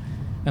wondering, like,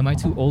 am I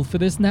too old for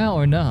this now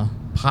or no?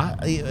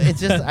 It's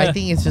just, I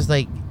think it's just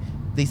like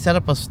they set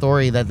up a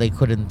story that they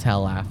couldn't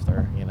tell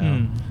after,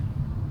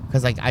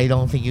 because like I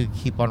don't think you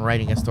keep on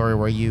writing a story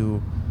where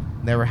you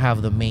never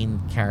have the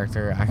main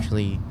character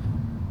actually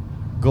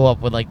go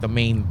up with like the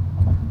main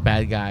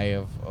bad guy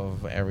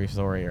of every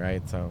story,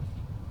 right? So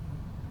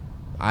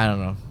I don't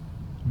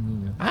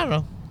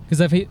know.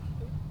 Because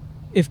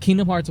if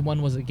Kingdom Hearts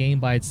 1 was a game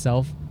by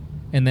itself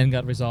and then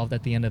got resolved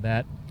at the end of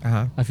that,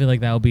 I feel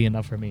like that would be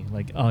enough for me.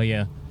 Like, oh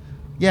yeah,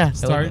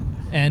 start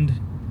and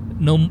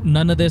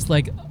none of this,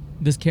 like,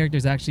 this character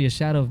is actually a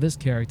shadow of this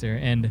character,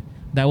 and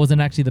that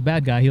wasn't actually the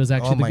bad guy. He was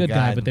actually the good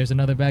guy, but there's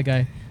another bad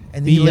guy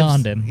and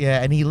beyond him.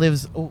 Yeah, and he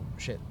lives. Oh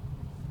shit.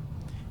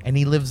 And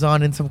he lives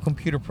on in some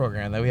computer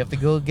program that we have to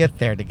go get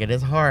there to get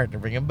his heart to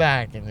bring him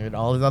back, and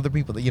all these other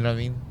people. You know what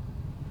I mean?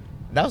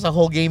 That was a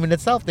whole game in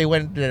itself. They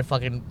went into a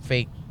fucking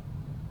fake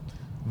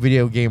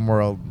video game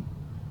world.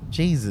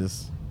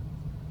 Jesus.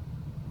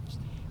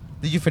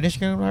 Did you finish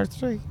Kingdom Hearts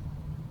 3?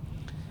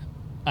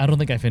 I don't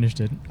think I finished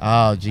it.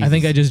 Oh, Jesus. I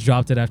think I just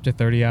dropped it after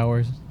 30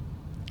 hours.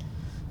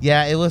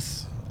 Yeah, it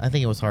was. I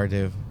think it was hard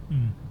to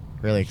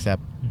really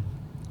accept.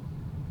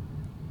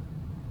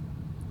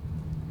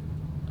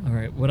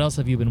 What else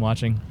have you been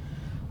watching?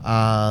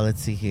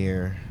 Let's see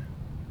here.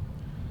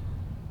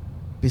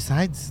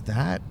 Besides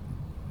that,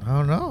 I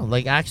don't know.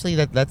 Like, actually,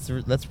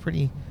 that's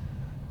pretty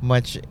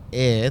much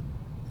it.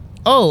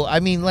 Oh, I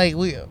mean, like,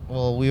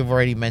 we've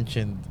already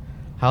mentioned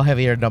how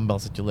heavy are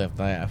dumbbells that you lift.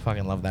 I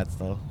fucking love that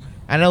still.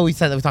 I know we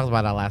talked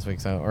about that last week,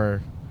 so,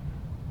 or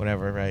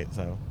whatever, right?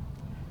 So,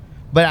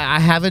 but I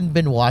haven't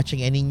been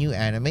watching any new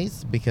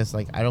animes because,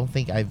 like, I don't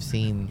think I've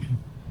seen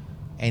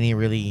any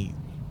really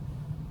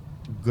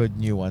good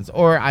new ones,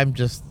 or I'm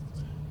just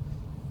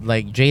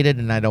like jaded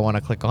and I don't want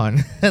to click on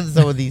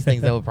some of these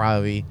things that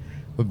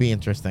would be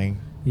interesting.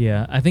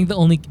 Yeah, I think the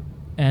only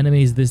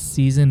animes this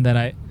season that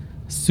I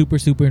super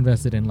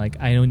invested in, like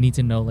I don't need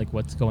to know like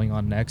what's going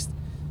on next,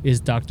 is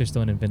Dr.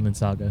 Stone and Vinland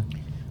Saga.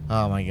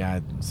 Oh my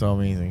god, so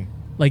amazing!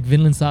 Like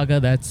Vinland Saga,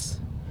 that's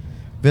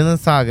Vinland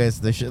Saga is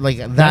the shit. Like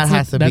that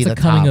has to be the that's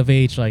a coming top. of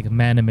age like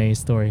manime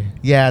story.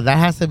 Yeah, that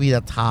has to be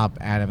the top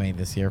anime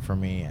this year for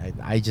me.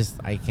 I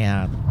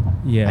can't.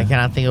 Yeah, I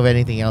cannot think of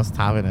anything else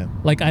topping it.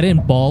 Like I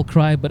didn't ball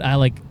cry, but I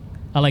like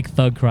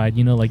thug cried.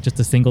 You know, like just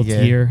a single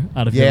Yeah. tear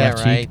out of your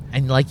left right. cheek.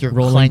 And like you're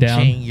rolling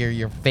clenching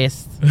your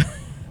fist,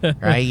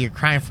 right? You're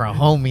crying for a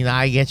homie. No,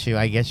 I get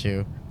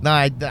you. No,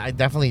 I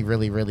definitely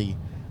really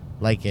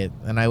like it,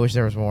 and I wish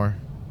there was more.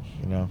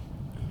 You know.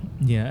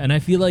 Yeah, and I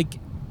feel like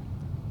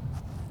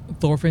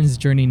Thorfinn's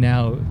journey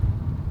now,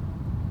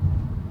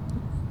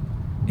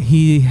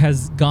 he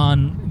has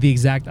gone the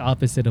exact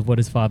opposite of what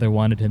his father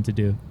wanted him to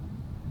do.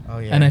 Oh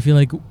yeah. And I feel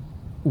like,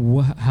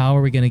 how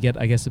are we gonna get,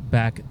 I guess,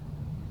 back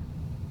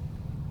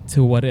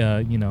to what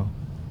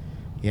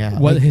yeah,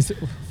 what like, his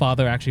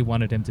father actually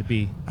wanted him to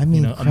be? I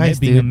mean, Christ,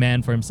 being a dude.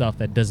 man for himself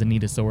that doesn't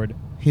need a sword.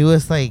 he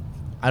was like,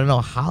 I don't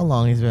know how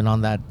long he's been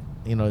on that,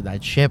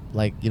 that ship,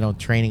 like,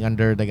 training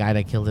under the guy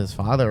that killed his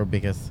father,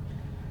 because,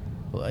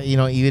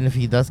 even if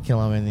he does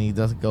kill him and he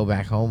does go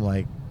back home,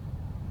 like,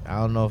 I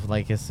don't know if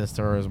like his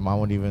sister or his mom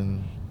would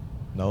even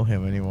know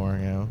him anymore.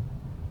 I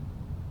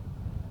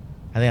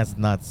think that's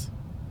nuts.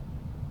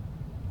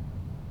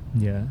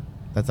 Yeah,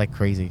 That's like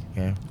crazy.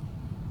 Yeah.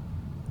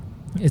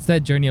 it's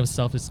that journey of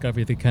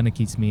self-discovery that kind of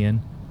keeps me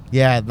in.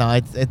 Yeah, no,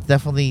 it's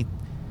definitely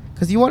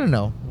because you want to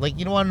know, like,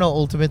 you don't want to know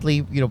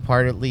ultimately,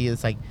 partly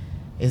it's like,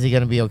 is he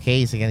gonna be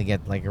okay? Is he gonna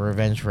get like a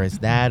revenge for his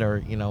dad,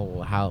 or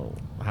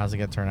how's it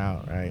gonna turn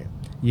out, right?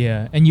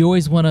 Yeah, and you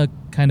always want to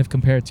kind of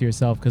compare it to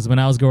yourself, because when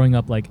I was growing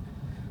up, like,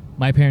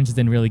 my parents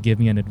didn't really give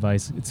me any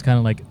advice. It's kind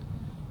of like,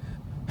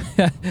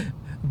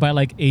 by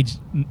like age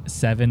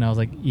 7, I was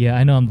like, yeah,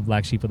 I know I'm the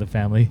black sheep of the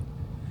family.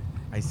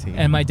 I see.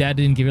 And my dad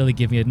didn't really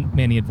give me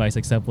any advice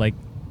except like,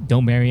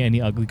 don't marry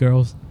any ugly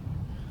girls.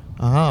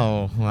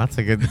 Oh, well, that's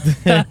a good.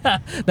 That's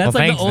Well, like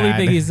thanks, the only Dad.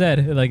 thing he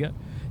said. Like,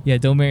 yeah,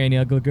 don't marry any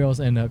ugly girls,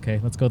 and okay,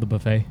 let's go to the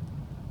buffet.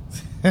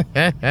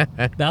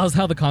 That was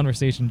how the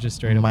conversation just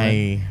straight up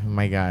went.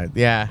 My God,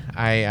 yeah,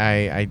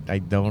 I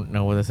don't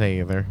know what to say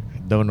either. I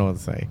don't know what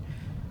to say,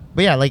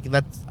 but yeah, like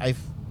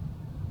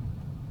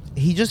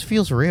he just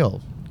feels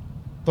real.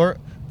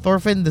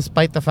 Thorfinn,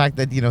 despite the fact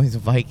that he's a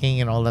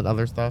Viking and all that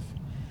other stuff,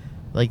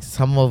 like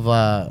some of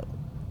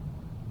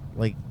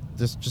like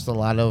just a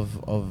lot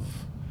of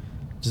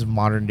just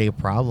modern day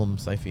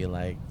problems. I feel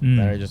like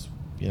that are just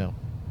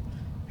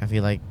I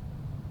feel like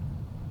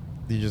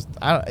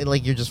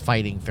you're just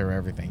fighting through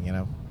everything.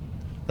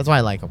 That's why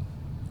I like him.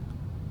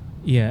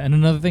 Yeah, and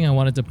another thing I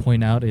wanted to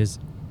point out is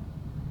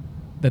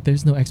that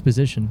there's no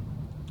exposition.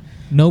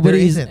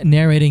 Nobody's isn't.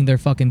 narrating their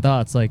fucking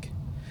thoughts. Like,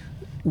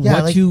 Yeah,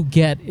 what like- you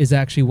get is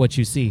actually what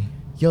you see.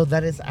 Yo,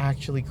 that is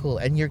actually cool,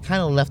 and you're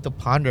kind of left to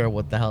ponder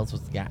what the hell's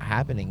was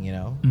happening.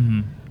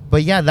 Mm-hmm.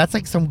 But yeah, that's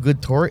like some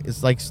good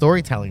it's like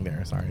storytelling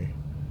there. Sorry,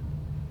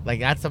 like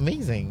that's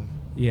amazing.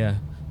 Yeah,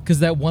 because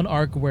that one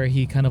arc where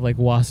he kind of like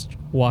washed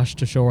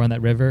ashore on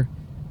that river,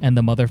 and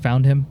the mother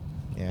found him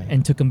Yeah.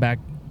 and took him back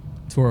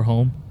to her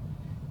home,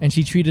 and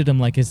she treated him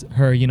like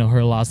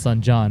her lost son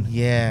John.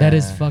 Yeah. That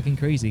is fucking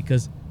crazy,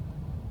 because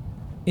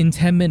in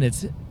 10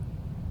 minutes,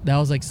 that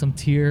was like some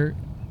tear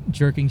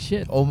jerking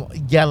shit. Oh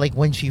yeah, like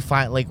when she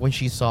when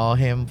she saw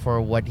him for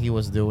what he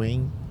was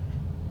doing,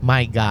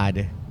 my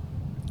God,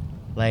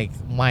 like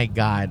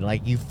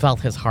you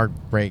felt his heart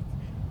break.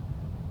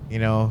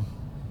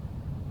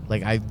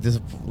 Like I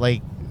just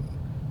like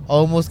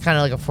almost kind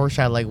of like a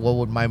foreshadow, like what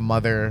would my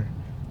mother,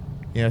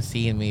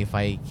 see in me if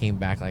I came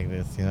back like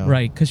this,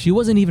 Right, because she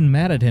wasn't even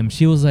mad at him.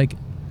 She was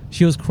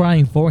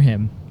crying for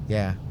him.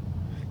 Yeah,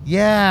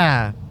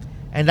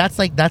 and that's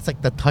like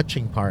the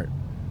touching part.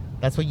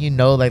 That's when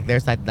like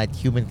there's that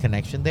human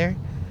connection there,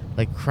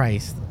 like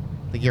Christ,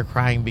 like you're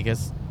crying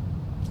because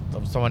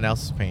of someone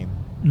else's pain.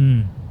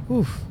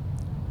 Oof.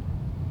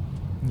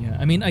 Yeah,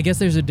 I mean, I guess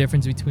there's a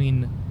difference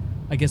between,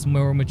 I guess,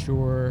 more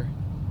mature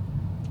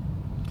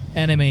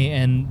anime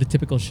and the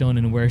typical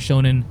shonen, where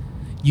shonen,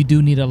 you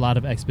do need a lot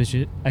of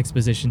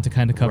exposition to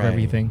kind of cover Right.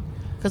 everything.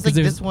 Because like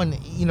there's- this one,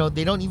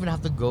 they don't even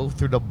have to go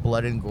through the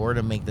blood and gore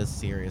to make this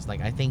serious.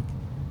 Like I think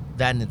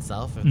that in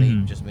itself, if they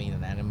Mhm. just made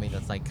an anime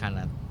that's like kind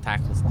of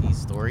tackles these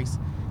stories,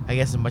 I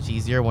guess it's much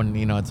easier when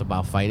it's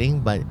about fighting.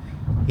 But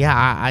yeah,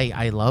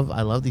 I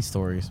love these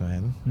stories,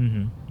 man.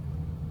 Mm-hmm.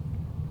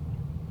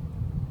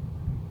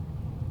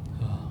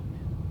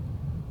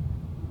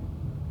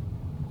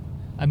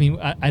 I mean,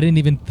 I didn't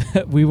even.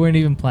 We weren't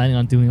even planning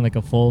on doing like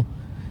a full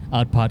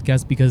out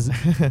podcast because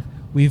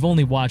we've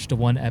only watched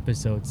one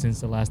episode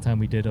since the last time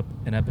we did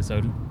an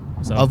episode.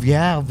 So Of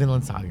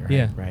Vinland Saga. Right?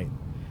 Yeah. Right.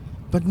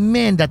 But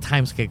man, that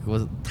time skip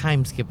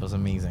was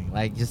amazing.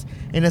 Like just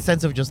in a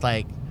sense of just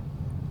like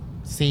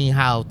seeing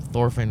how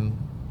Thorfinn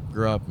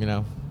grew up, you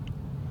know,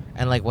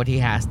 and like what he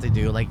has to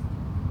do. Like,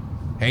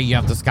 hey, you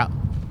have to scout.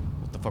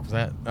 What the fuck was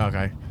that?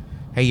 Okay.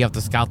 Hey, you have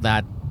to scout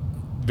that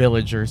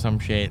village or some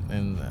shit,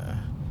 and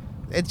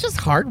it's just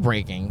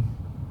heartbreaking,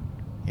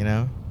 you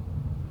know.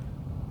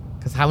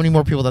 Because how many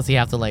more people does he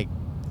have to like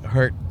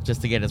hurt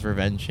just to get his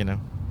revenge? You know,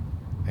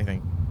 I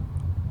think.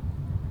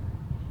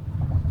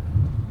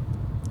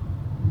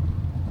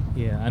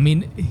 yeah, I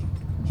mean,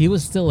 he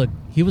was still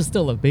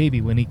a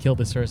baby when he killed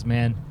his first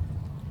man.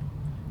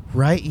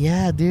 Right?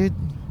 Yeah, dude.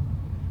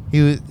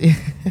 He was.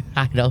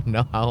 I don't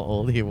know how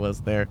old he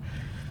was there,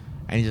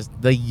 and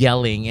just the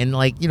yelling and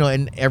like, you know,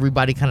 and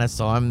everybody kind of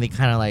saw him. They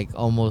kind of like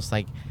almost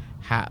like,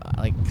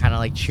 kind of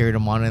like cheered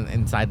him on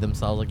inside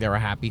themselves, like they were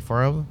happy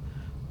for him.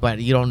 But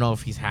you don't know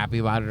if he's happy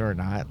about it or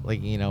not.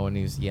 Like, you know, when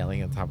he was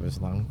yelling at the top of his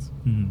lungs.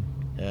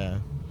 Mm-hmm. Yeah,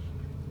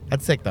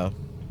 that's sick though.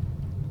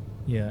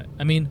 Yeah,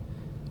 I mean,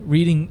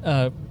 reading,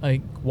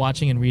 like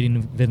watching and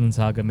reading Vinland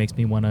Saga makes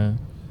me want to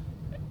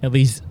at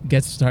least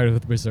get started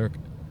with Berserk,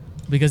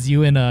 because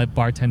you and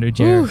bartender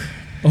Jer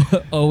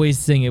always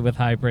sing it with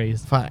high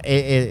praise.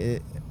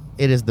 It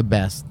is the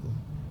best.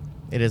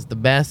 It is the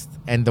best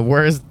and the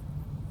worst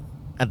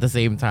at the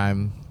same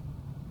time.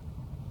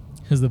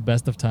 It's the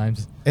best of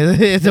times.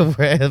 It's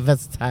the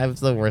best times,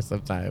 the worst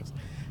of times.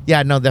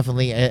 Yeah, no,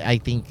 definitely. I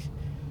think,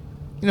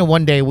 you know,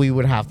 one day we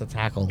would have to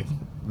tackle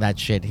that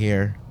shit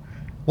here.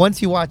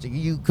 Once you watch it,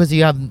 because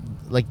you have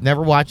like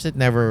never watched it,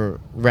 never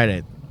read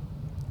it.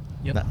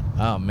 Yep.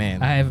 Oh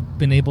man. I have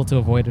been able to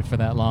avoid it for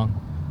that long.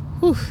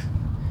 Whew.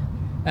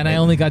 And I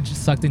only got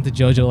sucked into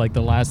JoJo like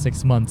the last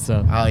 6 months.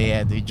 So. Oh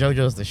yeah, dude,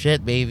 JoJo's the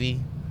shit,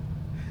 baby.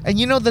 And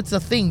you know that's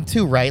a thing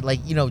too, right? Like,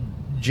 you know,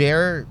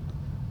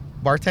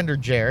 bartender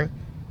Jer,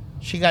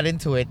 she got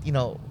into it, you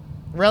know,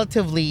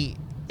 relatively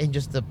in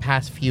just the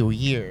past few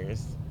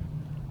years.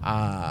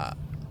 Like,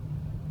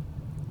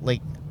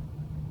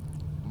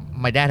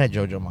 my dad had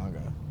JoJo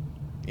manga,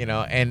 you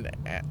know, and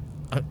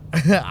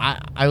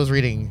I was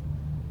reading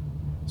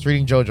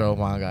JoJo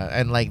manga,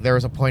 and like there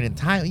was a point in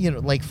time, you know,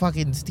 like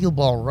fucking Steel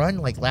Ball Run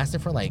like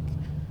lasted for like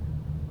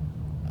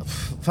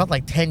felt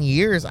like 10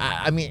 years.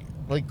 I mean,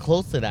 like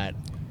close to that.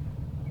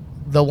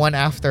 The one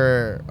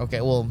after,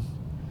 okay, well,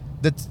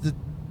 the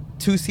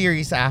two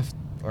series after,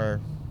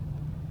 or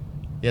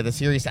yeah, the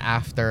series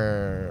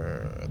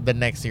after the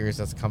next series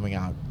that's coming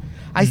out.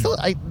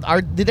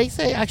 Did they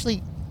say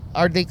actually,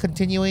 are they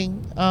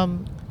continuing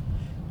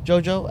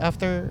JoJo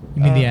after?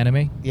 You mean the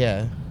anime?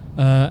 Yeah.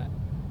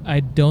 I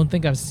don't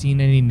think I've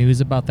seen any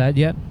news about that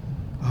yet.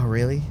 Oh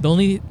really? The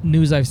only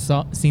news I've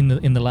seen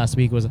in the last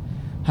week was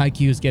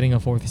Haikyuu is getting a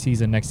 4th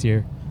season next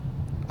year.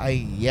 I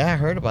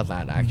heard about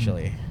that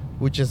actually,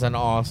 which is an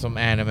awesome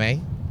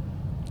anime.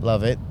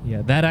 Love it.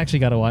 Yeah, that actually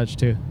got to watch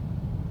too.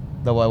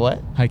 The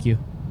what? Haikyuu.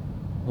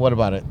 What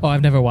about it? Oh,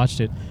 I've never watched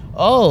it.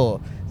 Oh,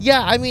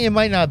 yeah. I mean, it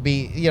might not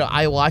be. You know,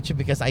 I watch it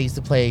because I used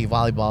to play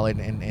volleyball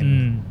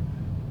and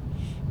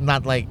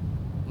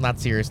not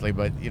seriously,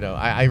 but you know,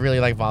 I really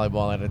like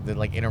volleyball and I did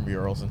like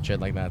intramurals and shit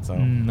like that. So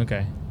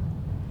Okay.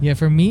 Yeah,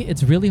 for me,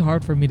 it's really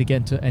hard for me to get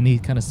into any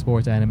kind of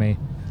sports anime,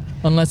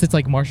 unless it's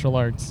like martial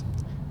arts.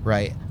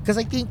 Right, because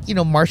I think, you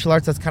know, martial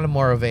arts, that's kind of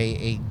more of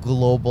a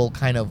global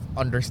kind of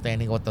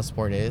understanding what the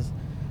sport is.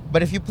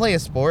 But if you play a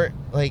sport,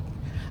 like,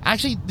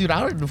 actually, dude,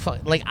 I don't know,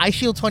 like Ice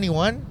Shield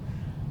 21,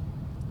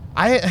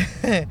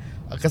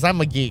 because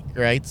I'm a geek,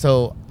 right?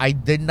 So I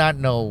did not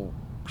know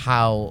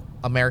how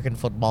American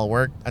football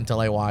worked until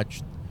I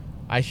watched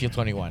Ice Shield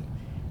 21,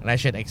 and I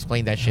should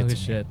explain that shit Holy to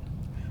me. shit.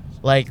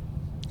 Like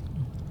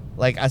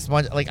as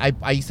much, like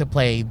I used to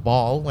play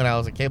ball when I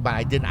was a kid, but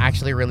I didn't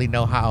actually really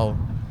know how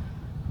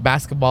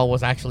basketball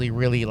was actually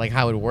really like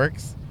how it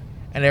works.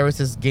 And there was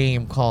this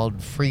game called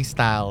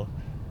Freestyle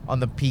on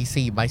the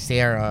PC by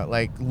Sierra,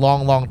 like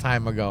long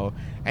time ago,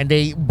 and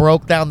they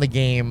broke down the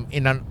game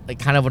in a like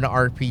kind of an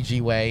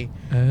RPG way.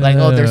 Like,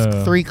 oh,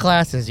 there's 3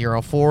 classes: you're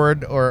a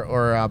forward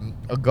or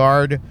a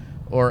guard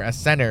or a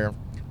center.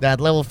 That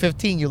at level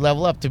 15 you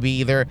level up to be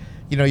either,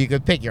 you know, you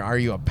could pick, are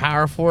you a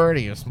power forward, are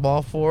you a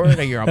small forward,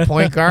 are you a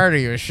point guard, are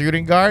you a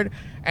shooting guard?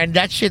 And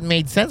that shit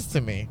made sense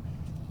to me.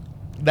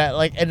 That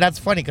like, and that's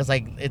funny because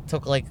like it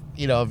took like,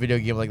 you know, a video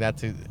game like that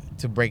to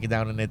break it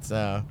down in its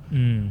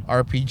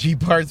RPG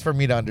parts for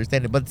me to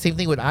understand it. But same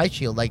thing with Ice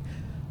Shield. Like,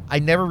 I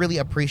never really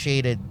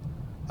appreciated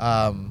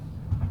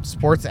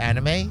sports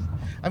anime.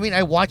 I mean,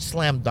 I watched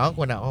Slam Dunk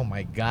when I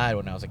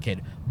was a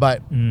kid.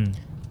 But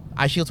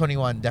Ice Shield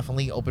 21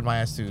 definitely opened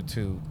my eyes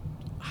to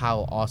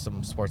how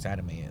awesome sports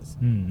anime is.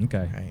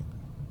 Okay. Right?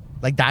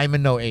 Like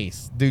Diamond No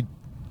Ace, dude.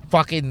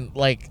 Fucking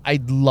like,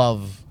 I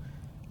love.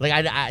 Like,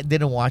 I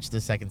didn't watch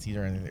the second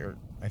season or anything, or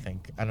I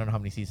think. I don't know how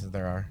many seasons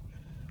there are.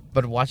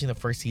 But watching the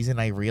first season,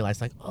 I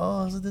realized, like,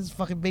 oh, so this is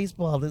fucking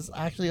baseball. This is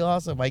actually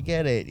awesome. I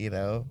get it, you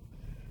know?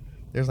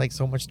 There's like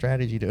so much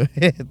strategy to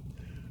it.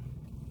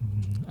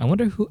 I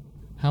wonder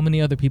how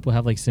many other people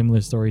have like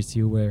similar stories to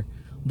you where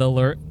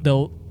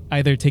they'll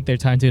either take their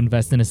time to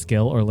invest in a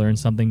skill or learn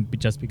something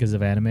just because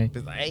of anime.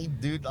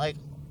 Dude, like,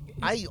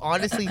 I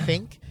honestly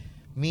think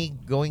me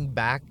going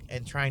back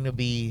and trying to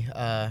be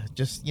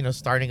just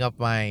starting up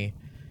me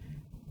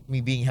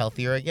being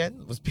healthier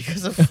again was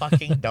because of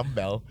fucking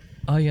dumbbell.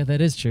 Oh yeah, that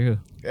is true.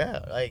 Yeah,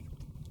 like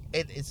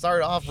it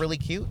started off really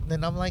cute, and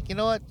then I'm like, you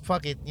know what,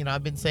 fuck it.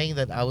 I've been saying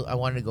that I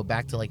wanted to go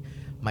back to like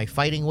my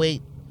fighting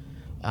weight,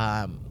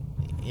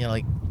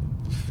 like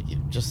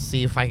just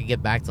see if I could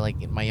get back to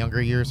like in my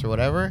younger years or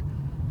whatever.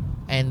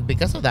 And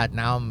because of that,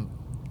 now I'm,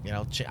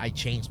 I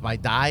changed my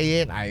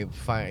diet. I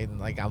find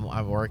like I'm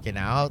working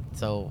out,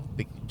 so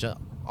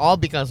all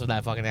because of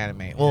that fucking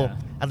anime. Well,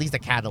 at least a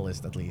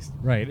catalyst, at least.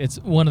 Right, it's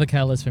one of the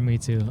catalysts for me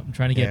too. I'm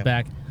trying to get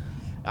back,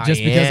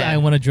 just yeah. because I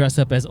want to dress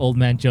up as Old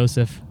Man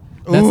Joseph.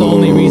 That's the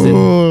only reason.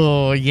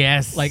 Oh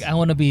yes. Like I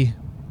want to be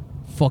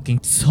fucking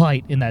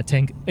tight in that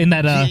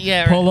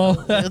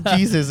polo.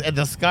 Jesus, and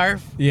the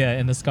scarf. Yeah,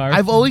 and the scarf.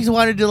 I've always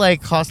wanted to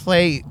like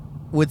cosplay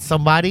with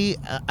somebody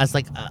as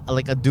like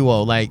a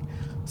duo, like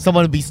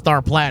someone would be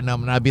Star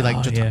Platinum and I'd be like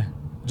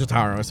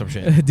Jotaro or some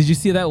shit. Did you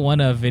see that one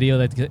video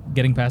that's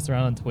getting passed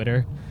around on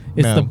Twitter?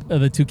 It's No.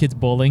 the two kids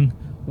bowling.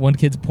 One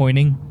kid's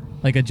pointing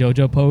like a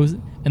JoJo pose,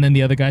 and then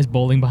the other guy's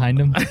bowling behind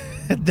him.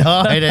 No,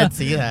 I didn't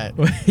see that.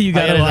 You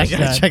gotta watch I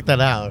gotta that. check that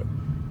out.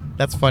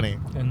 That's funny.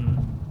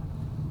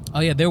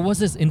 And there was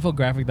this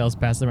infographic that was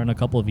passed around a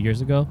couple of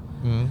years ago,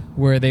 Mhm.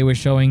 where they were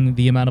showing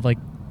the amount of like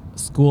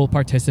school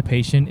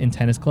participation in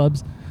tennis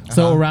clubs.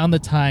 So Uh-huh. around the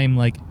time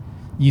like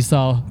you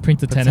saw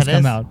Prince of Tennis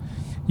come Tennis? out,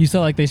 you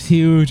saw like this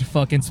huge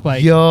fucking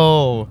spike.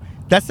 Yo,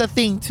 that's the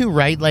thing too,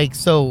 right? Like,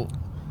 so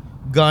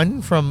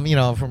Gun from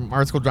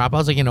Art School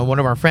Dropouts, like one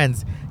of our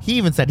friends, he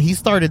even said he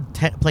started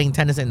playing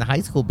tennis in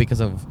high school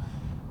because of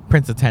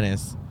Prince of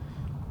Tennis,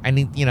 and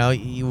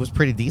he was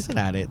pretty decent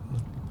at it.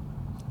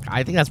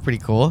 I think that's pretty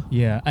cool.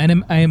 Yeah,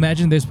 and I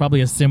imagine there's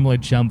probably a similar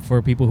jump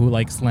for people who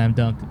like slam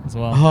dunk as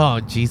well. Oh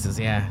Jesus,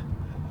 yeah,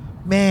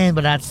 man,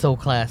 but that's so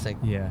classic.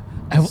 Yeah,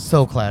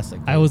 So classic.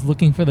 I was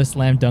looking for the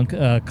slam dunk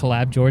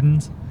collab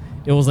Jordans.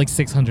 It was like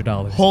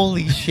 $600.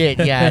 Holy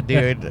shit, yeah,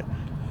 dude.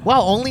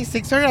 Wow, only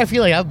 600. I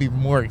feel like that would be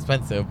more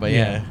expensive, but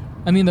yeah.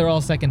 I mean, they're all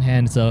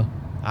secondhand, so.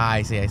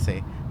 I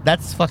see.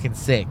 That's fucking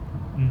sick.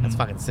 Mhm. That's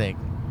fucking sick.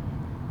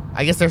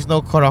 I guess there's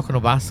no Kuroko no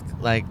Basque,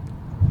 like,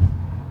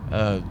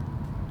 oh,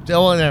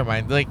 well, never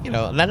mind. Like,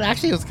 that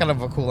actually was kind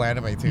of a cool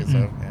anime too, so,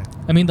 yeah.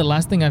 I mean, the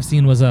last thing I've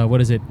seen was,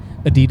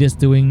 Adidas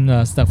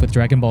doing stuff with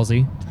Dragon Ball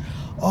Z.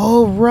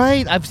 Oh,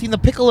 right. I've seen the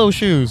Piccolo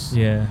shoes.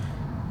 Yeah.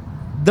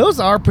 Those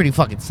are pretty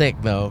fucking sick,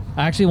 though.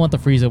 I actually want the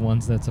Frieza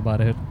ones. That's about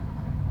it.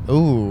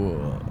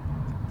 Ooh.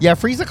 Yeah,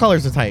 Frieza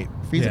colors are tight.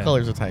 Yeah.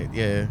 Colors are tight.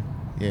 Yeah.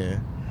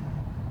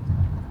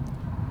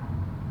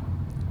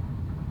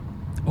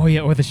 Oh,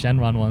 yeah, or the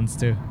Shenron ones,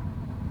 too.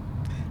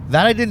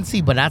 That I didn't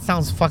see, but that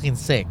sounds fucking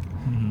sick.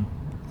 Mhm.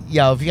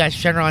 Yo, if you got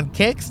Shenron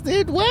kicks,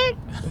 dude, what?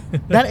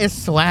 That is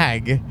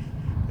swag.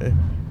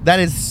 That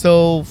is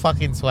so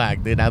fucking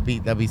swag, dude.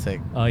 That'd be sick.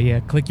 Oh, yeah,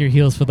 click your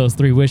heels for those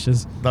 3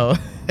 wishes. No.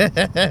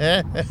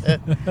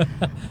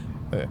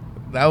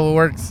 That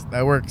works.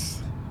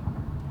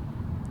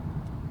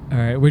 All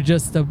right,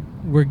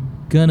 we're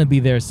gonna be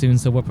there soon,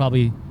 so we'll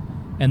probably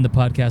end the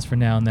podcast for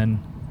now and then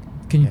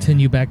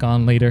continue back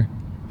on later.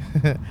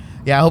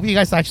 Yeah, I hope you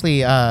guys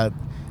actually. I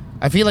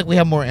feel like we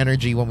have more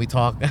energy when we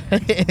talk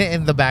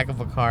in the back of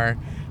a car,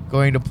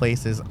 going to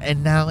places.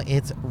 And now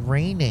it's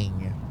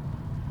raining.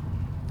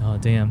 Oh,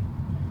 damn.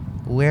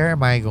 Where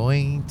am I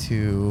going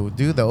to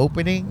do the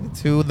opening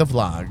to the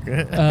vlog?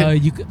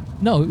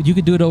 You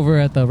could do it over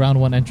at the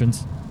round 1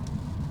 entrance.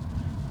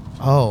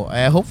 Oh,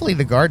 hopefully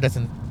the guard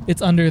doesn't.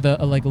 It's under the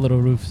like a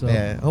little roof, so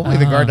Yeah, hopefully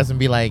the guard doesn't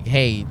be like,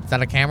 "Hey, is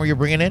that a camera you're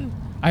bringing in?"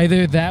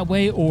 either that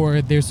way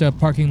or there's a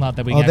parking lot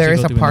that we can there actually is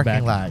go a to in the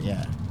parking back. lot.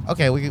 Yeah.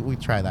 Okay, we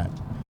try that.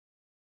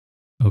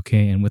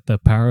 Okay, and with the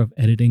power of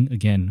editing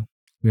again,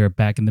 we are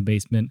back in the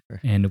basement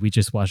and we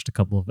just watched a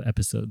couple of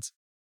episodes.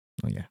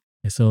 Oh yeah.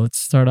 So let's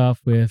start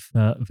off with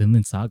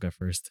Vinland Saga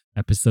first,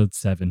 episode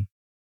 7.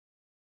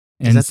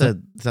 Is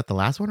that the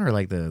last one or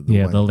like the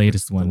the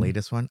latest one? The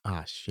latest one?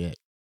 Ah, shit.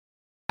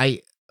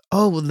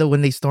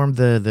 When they stormed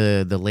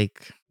the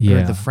lake,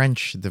 Yeah. or the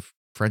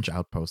French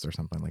outpost or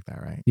something like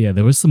that, right? Yeah,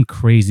 there was some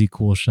crazy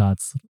cool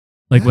shots.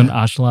 Like when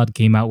Ashlad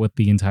came out with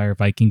the entire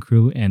Viking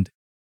crew and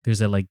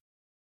there's a like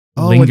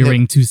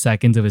lingering 2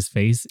 seconds of his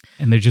face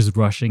and they're just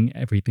rushing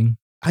everything.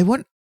 I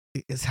want.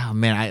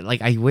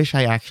 I wish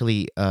I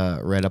actually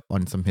read up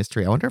on some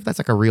history. I wonder if that's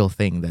like a real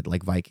thing that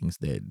like Vikings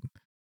did,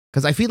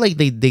 because I feel like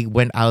they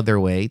went out of their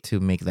way to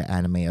make the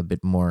anime a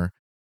bit more,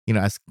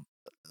 as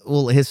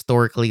well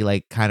historically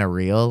like kind of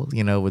real,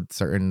 with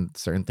certain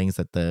things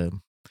that the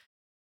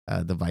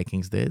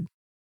Vikings did.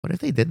 What if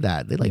they did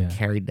that? They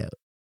carried out.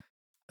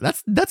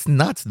 That's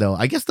nuts though.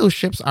 I guess those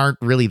ships aren't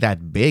really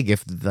that big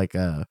if like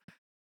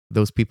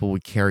those people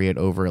would carry it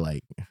over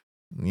like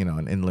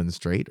an inland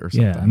strait or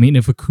something. Yeah, I mean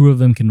if a crew of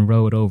them can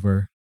row it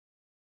over,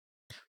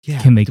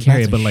 Yeah, can they dude,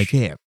 carry that's it? But a like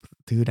ship.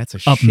 dude, that's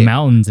a up shit,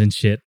 mountains and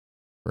shit.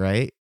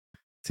 right?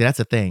 See, that's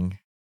a thing.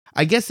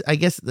 I guess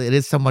it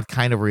is somewhat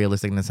kind of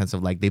realistic in the sense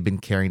of like they've been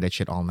carrying that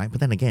shit all night, but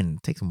then again,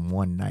 it takes them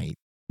one night.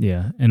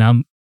 Yeah,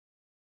 and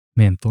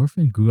man,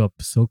 Thorfinn grew up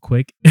so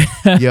quick.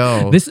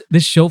 Yo. this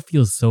show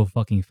feels so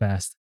fucking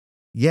fast.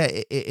 Yeah,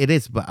 it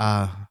is, but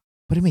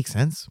it makes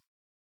sense.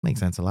 Makes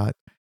sense a lot.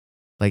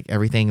 Like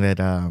everything that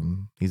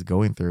he's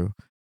going through.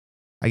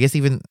 I guess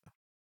even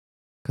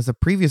because the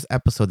previous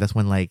episode, that's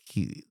when like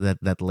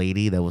that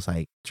lady that was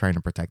like trying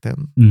to protect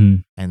him, Hmm.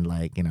 and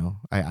like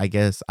I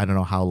guess I don't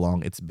know how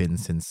long it's been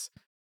since.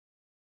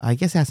 I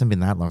guess it hasn't been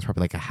that long. It's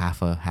probably like a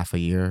half a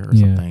year or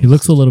Yeah, something. he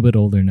looks a little bit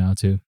older now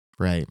too.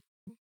 Right.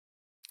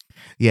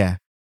 Yeah.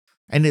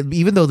 And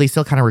even though they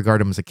still kind of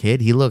regard him as a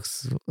kid, he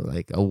looks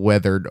like a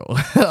weathered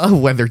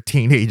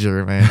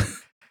teenager, man.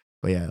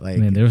 But yeah, like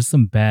Man, there was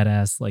some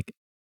badass like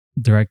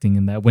directing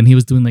in that when he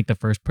was doing like the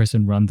first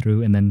person run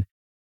through and then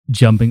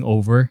jumping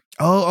over.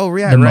 oh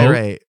yeah, the right, moat.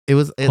 right. It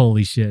was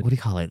Holy shit! what do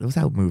you call it? It was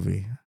that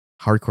movie,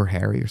 Hardcore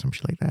Harry or some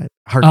shit like that.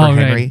 Hardcore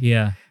Henry. Right,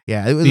 yeah,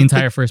 Yeah, it was the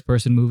entire first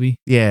person movie.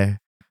 yeah.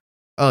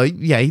 Oh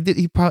yeah, he did.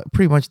 He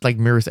pretty much like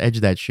Mirror's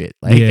Edge that shit.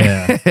 Like,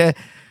 Yeah.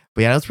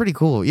 But yeah, that was pretty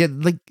cool. Yeah,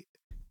 like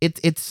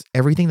it's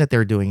everything that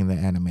they're doing in the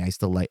anime. I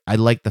still like. I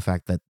like the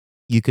fact that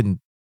you can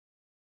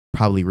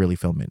probably really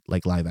film it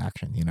like live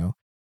action.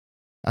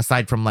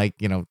 Aside from like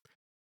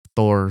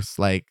Thor's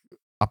like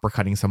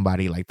uppercutting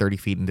somebody like 30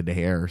 feet into the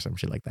hair or some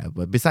shit like that.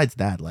 But besides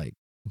that, like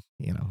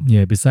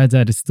Yeah. Besides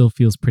that, it still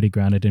feels pretty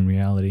grounded in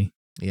reality.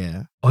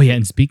 yeah. Oh yeah,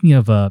 and speaking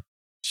of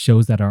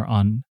shows that are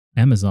on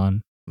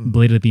Amazon, Mm.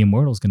 Blade of the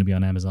Immortal is going to be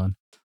on Amazon.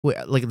 Wait,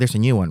 like there's a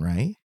new one,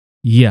 right?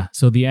 Yeah,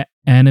 so the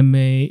anime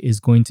is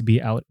going to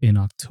be out in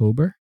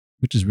October,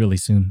 which is really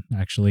soon,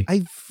 actually.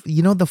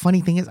 The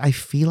funny thing is, I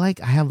feel like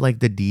I have like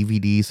the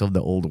DVDs of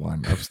the old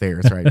one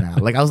upstairs right now.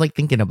 Like I was like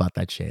thinking about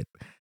that shit.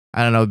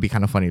 I don't know. It'd be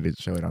kind of funny to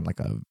show it on like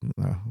a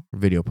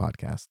video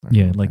podcast. or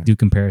Yeah, something. like do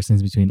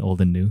comparisons between old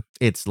and new.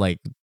 It's like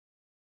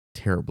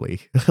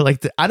terribly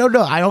like I don't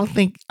know. I don't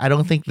think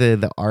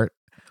the art.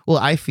 Well,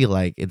 I feel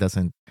like it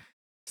doesn't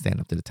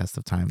stand up to the test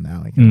of time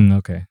now. Like,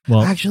 Okay.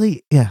 Well,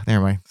 actually, yeah.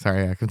 Never mind.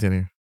 Sorry. I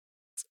continue.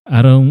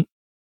 I don't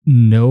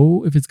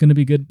know if it's going to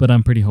be good, but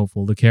I'm pretty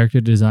hopeful. The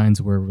character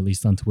designs were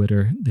released on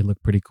Twitter. They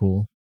look pretty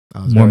cool.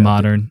 Oh, it's More very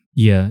modern.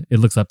 Yeah, it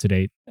looks up to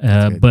date.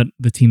 That's good. But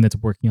the team that's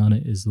working on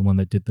it is the one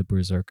that did the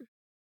Berserk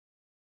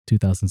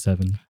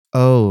 2007.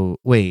 Oh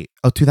wait.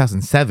 Oh,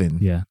 2007.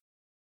 Yeah,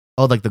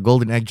 Oh, like the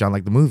Golden Egg John,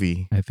 like the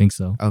movie. I think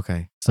so.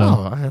 Okay.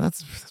 So-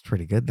 that's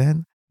pretty good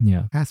then.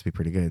 Yeah, Has to be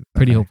pretty good.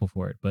 pretty Okay. hopeful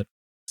for it. But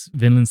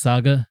Vinland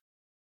Saga,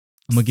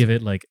 I'm going to give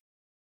it like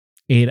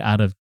 8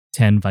 out of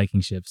 10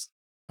 Viking ships.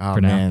 Oh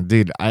for now. man,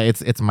 dude,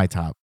 it's my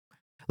top.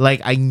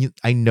 Like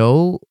I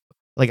know,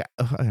 like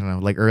I don't know,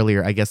 like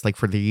earlier, I guess like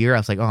for the year, I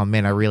was like, oh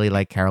man, I really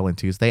like Carol and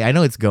Tuesday. I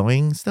know it's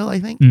going still. I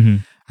think Mm-hmm.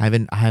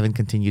 I haven't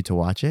continued to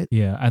watch it.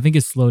 Yeah, I think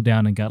it slowed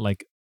down and got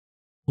like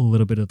a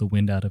little bit of the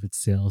wind out of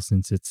its sails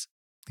since it's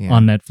Yeah.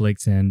 on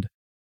Netflix, and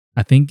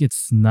I think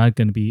it's not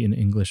going to be in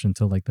English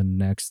until like the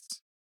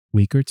next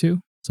week or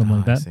two, something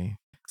like I that. see.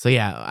 So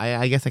yeah,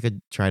 I guess I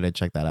could try to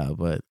check that out,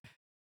 but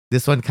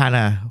this one kind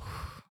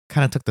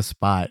of took the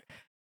spot.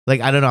 Like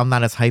I don't know, I'm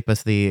not as hype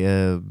as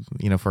the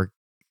for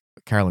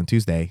Carol and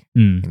Tuesday,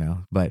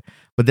 Mm. but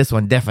this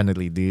one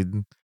definitely,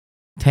 dude.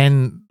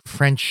 10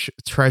 French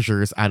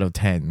treasures out of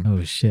 10.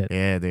 Oh shit!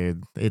 Yeah,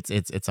 dude,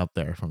 it's up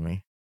there for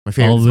me. My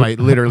favorite, All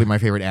literally my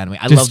favorite anime.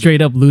 I Just love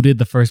straight up looted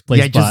the first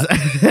place spot.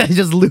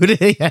 just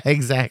looted it. Yeah,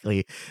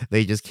 exactly.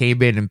 They just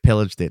came in and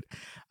pillaged it.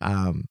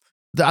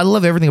 I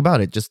love everything about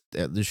it. Just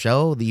the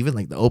show, even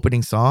like the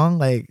opening song,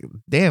 like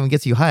damn, it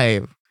gets you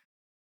hype.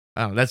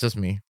 I don't know, that's just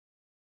me.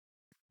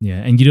 Yeah,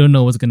 and you don't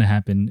know what's going to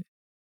happen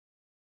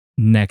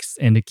next,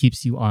 and it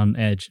keeps you on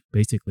edge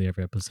basically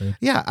every episode.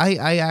 Yeah,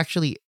 I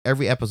actually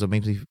every episode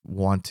makes me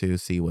want to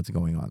see what's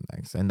going on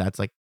next, and that's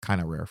like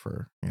kind of rare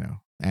for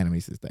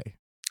animes this day.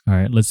 All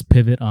right, let's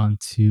pivot on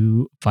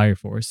to Fire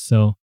Force.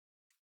 So,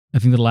 I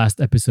think the last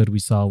episode we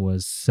saw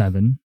was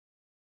 7.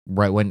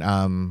 Right when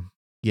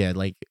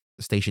like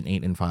Station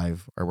 8 and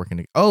 5 are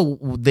working.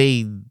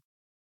 They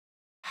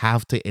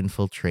have to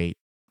infiltrate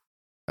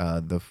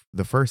the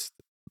first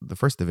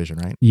division,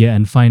 right? Yeah,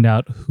 and find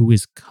out who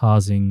is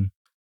causing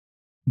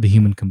the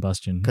human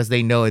combustion. Because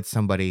they know it's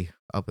somebody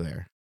up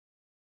there,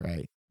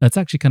 right? That's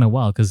actually kind of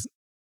wild because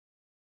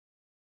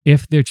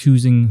if they're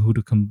choosing who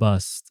to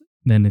combust,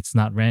 then it's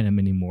not random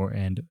anymore.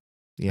 And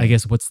Yeah. I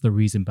guess what's the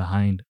reason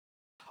behind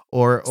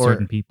or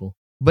certain people?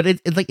 but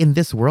it's like in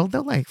this world though,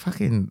 like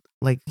fucking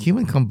like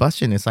human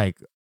combustion is like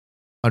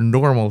a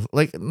normal,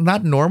 like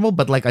not normal,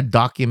 but like a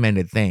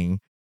documented thing,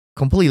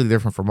 completely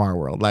different from our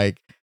world. Like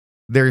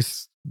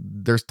there's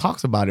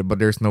talks about it, but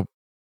there's no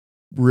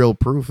real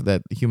proof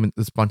that the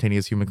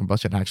spontaneous human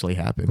combustion actually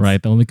happens.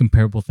 Right. The only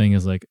comparable thing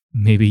is like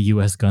maybe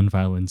U.S. gun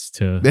violence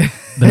to the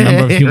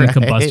number of human Right.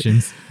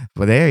 combustions.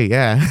 But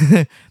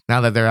yeah.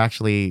 Now that they're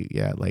actually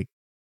like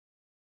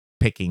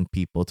picking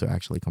people to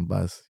actually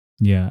combust,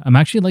 Yeah. I'm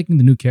actually liking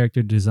the new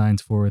character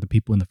designs for the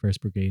people in the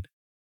First Brigade.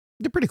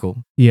 they're pretty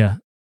cool. Yeah.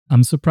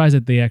 I'm surprised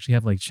that they actually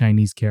have like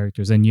Chinese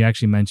characters, and you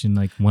actually mentioned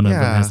like one of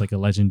them Yeah. has like a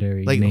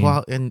legendary like name.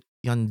 Hua and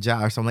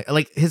Yanja or something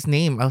like his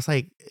name. I was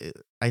like,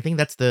 I think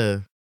that's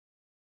the.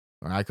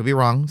 I could be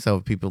wrong, so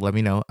people let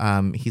me know.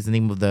 He's the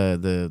name of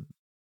the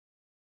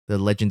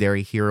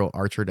legendary hero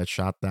archer that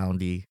shot down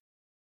the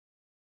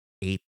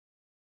 8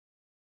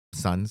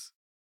 suns.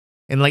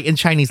 And like in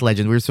Chinese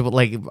legend, we were supposed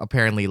like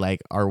apparently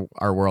like our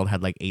world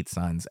had like 8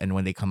 suns, and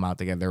when they come out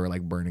together, they were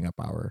like burning up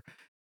our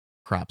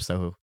crops.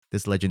 So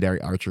this legendary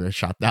archer has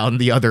shot down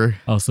the other.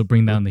 Also,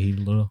 bring down the heat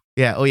a little.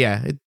 Yeah, oh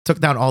yeah, it took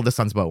down all the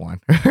suns but one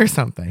or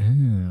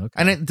something. Okay.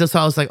 And it just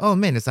I was like, oh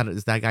man, is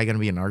that guy gonna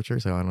be an archer?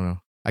 So I don't know.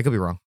 I could be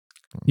wrong.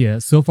 Yeah,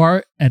 so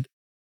far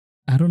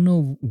I don't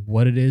know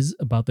what it is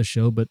about the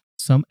show, but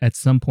at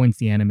some points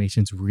the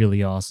animation's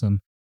really awesome,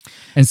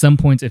 and some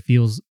points it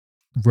feels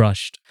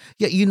rushed.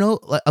 Yeah,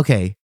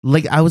 okay,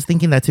 like I was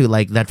thinking that too.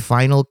 Like that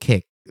final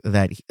kick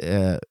that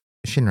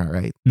Shinra,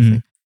 right,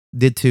 Mhm.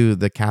 did to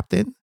the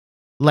captain.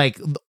 Like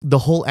the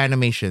whole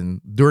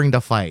animation during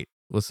the fight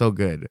was so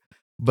good,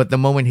 but the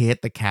moment he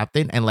hit the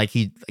captain and like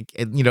he, like,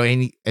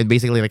 and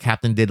basically the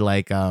captain did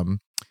like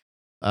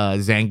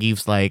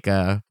Zangief's like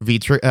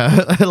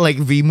like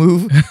V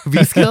move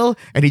V skill,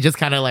 and he just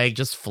kind of like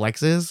just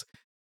flexes.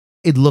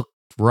 It looked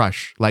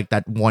rush like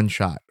that one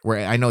shot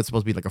where I know it's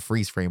supposed to be like a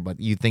freeze frame, but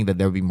you think that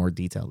there would be more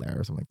detail there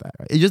or something like that.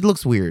 Right? It just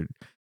looks weird,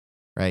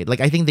 right?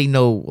 Like I think they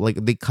know, like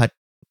they cut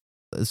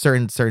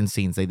certain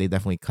scenes. They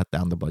definitely cut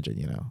down the budget,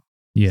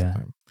 Yeah,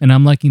 So, and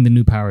I'm liking the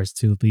new powers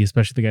too,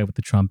 especially the guy with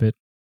the trumpet.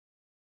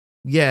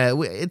 yeah,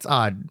 it's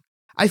odd.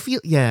 I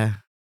feel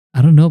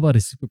I don't know about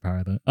his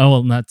superpower though. Oh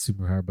well, not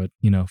superpower, but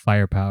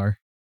firepower.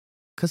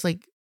 because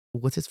like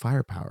what's his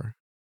firepower?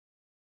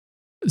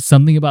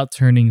 Something about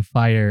turning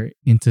fire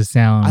into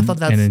sound. I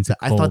thought and into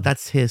cold.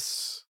 that's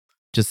his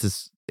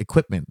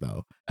equipment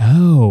though.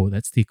 Oh,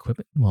 that's the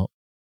equipment. Well,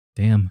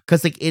 damn.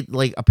 Because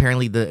like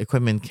apparently the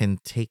equipment can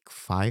take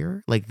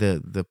fire, like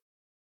the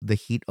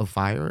heat of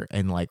fire,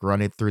 and like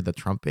run it through the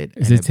trumpet.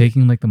 Is and it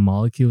taking like the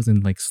molecules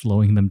and like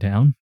slowing them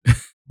down?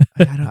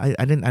 I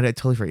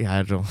totally forget. Yeah,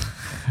 I don't.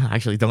 I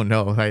actually don't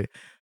know.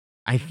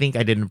 I think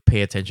I didn't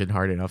pay attention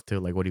hard enough to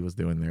like what he was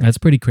doing there. That's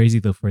pretty crazy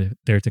though for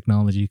their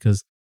technology,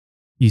 because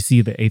you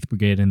see the 8th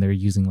Brigade and they're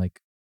using like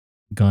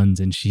guns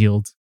and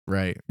shields,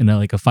 right, and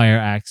like a fire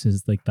axe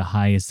is like the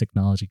highest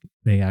technology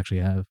they actually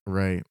have.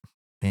 right.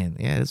 Man,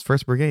 yeah, it's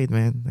 1st Brigade,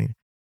 man.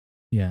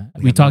 Yeah,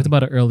 They we have talked money.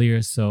 about it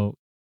earlier. So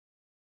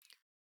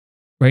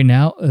right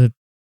now,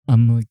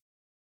 I'm like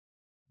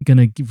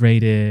gonna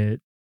rate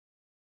it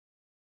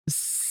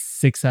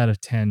 6 out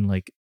of 10.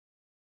 Like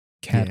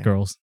cat Yeah.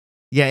 girls.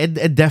 Yeah,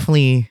 it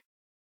definitely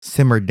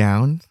simmered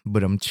down,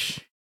 but a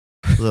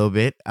little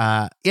bit.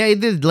 Yeah,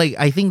 it did. Like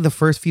I think the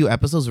first few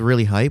episodes were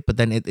really hype, but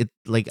then it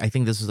like I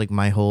think this was like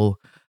my whole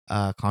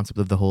concept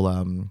of the whole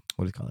what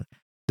do you call it?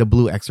 The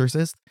Blue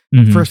Exorcist.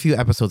 Mhm. First few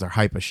episodes are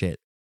hype as shit.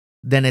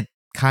 Then it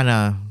kind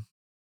of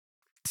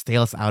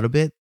stales out a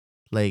bit.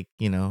 Like,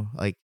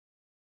 like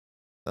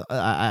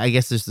I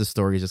guess just the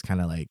story is just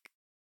kind of like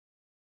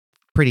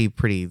pretty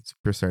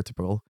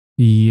stereotypical.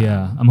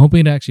 Yeah, I'm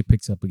hoping it actually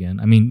picks up again.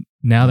 I mean,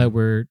 now that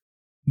we're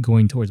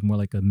going towards more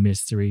like a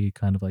mystery,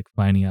 kind of like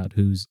finding out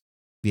who's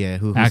Yeah,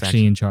 who's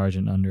actually in charge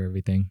and under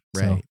everything.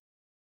 right.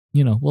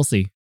 So, we'll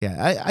see.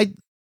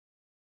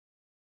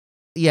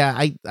 Yeah,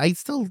 I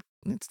still,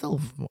 it's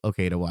still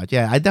okay to watch.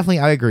 Yeah,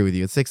 I agree with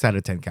you. It's 6 out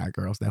of 10 cat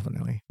girls,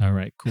 definitely. All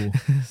right, cool.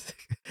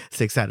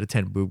 6 out of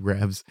 10 boob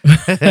grabs.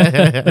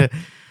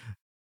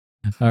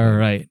 All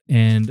right,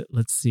 and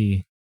let's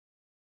see.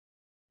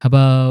 How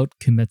about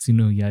Kimetsu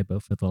no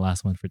Yaiba for the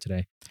last one for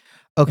today?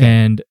 Okay.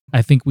 And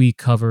I think we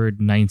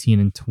covered 19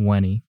 and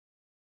 20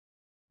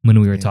 when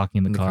we were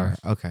talking in the car.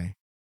 Okay.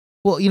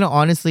 Well,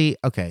 honestly,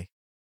 okay.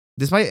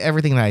 Despite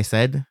everything that I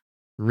said,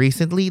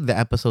 recently the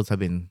episodes have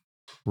been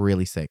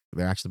really sick.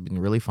 They're actually been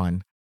really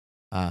fun.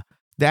 The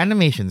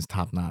animation's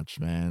top notch,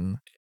 man.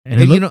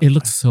 And it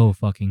looks so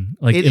fucking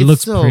like it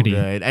looks so pretty.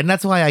 good, and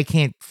that's why I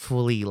can't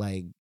fully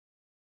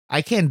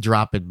I can't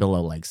drop it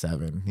below like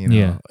 7.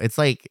 Yeah. It's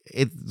like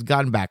it's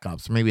gotten back up,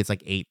 so maybe it's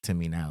like 8 to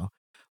me now.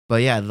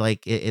 But yeah,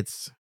 like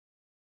it's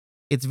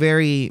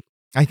very.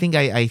 I think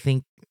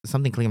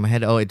something clicked in my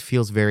head. Oh, it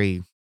feels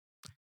very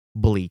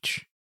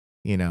Bleach.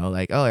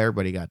 Like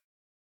everybody got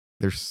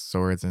their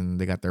swords and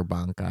they got their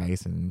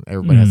bankais, and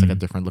everybody has like a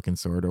different looking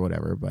sword or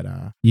whatever. But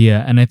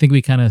yeah, and I think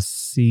we kind of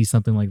see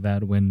something like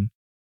that when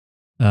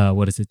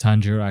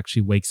Tanjiro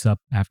actually wakes up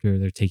after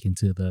they're taken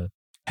to the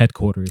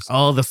headquarters.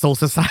 Oh, the Soul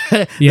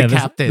Society, Yeah, the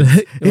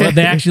captains. well,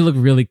 they actually look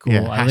really cool.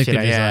 Yeah, I like the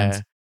Hashira,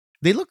 designs.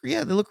 They look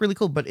really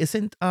cool. But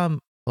isn't well,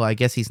 I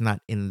guess he's not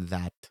in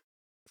that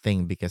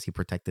thing because he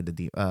protected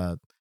the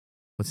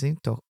what's his name?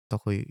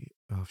 Tokoi.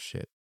 Oh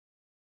shit.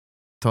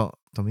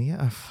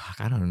 Tomiya? Fuck,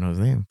 I don't know his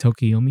name.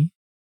 Tokiyomi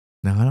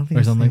No, I don't think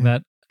or it's something like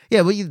him. that.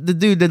 Yeah, but the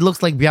dude that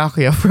looks like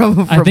Byakuya from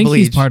I think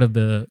Bleach. he's part of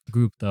the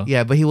group though.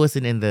 Yeah, but he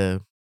wasn't in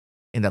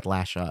that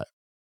last shot.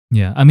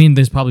 Yeah, I mean,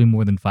 there's probably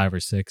more than 5 or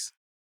 6,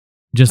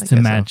 just I to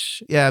guess so.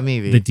 match Yeah,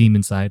 maybe. the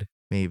demon side.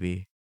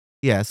 Maybe.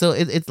 Yeah, so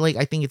it's like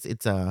I think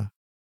it's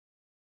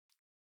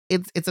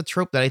it's a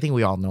trope that I think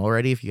we all know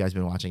already if you guys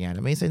been watching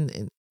animes,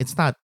 and it's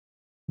not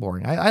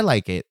boring. I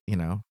like it, you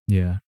know.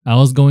 Yeah. I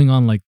was going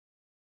on like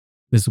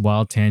this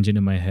wild tangent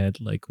in my head.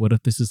 Like, what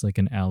if this is like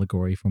an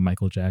allegory for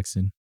Michael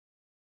Jackson?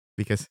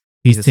 Because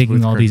He's a taking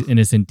smooth all these criminal.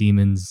 innocent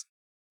demons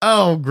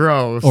Oh,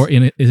 gross. or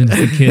innocent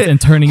kids and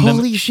turning them.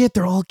 Holy shit,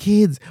 they're all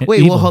kids. And Wait,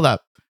 evil. well, hold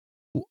up.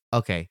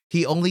 Okay,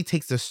 he only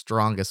takes the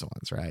strongest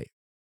ones, right?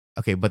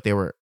 Okay, but they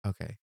were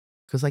okay.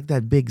 Because like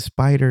that big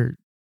spider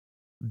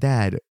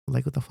dad,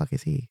 like what the fuck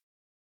is he?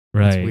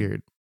 Right. That's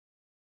weird.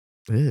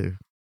 Ew.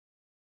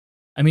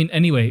 I mean,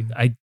 anyway,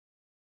 I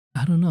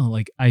don't know.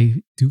 Like,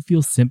 I do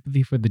feel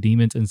sympathy for the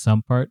demons in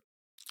some part.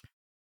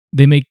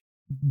 They make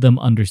them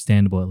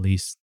understandable, at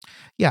least.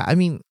 Yeah, I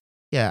mean,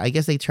 yeah, I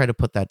guess they try to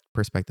put that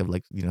perspective,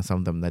 like, you know, some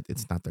of them that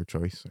it's not their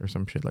choice or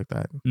some shit like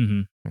that.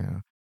 Mm-hmm. Yeah.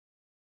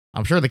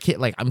 I'm sure the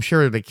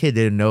kid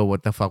didn't know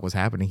what the fuck was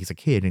happening. He's a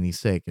kid and he's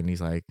sick and he's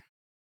like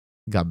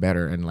got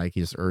better and like he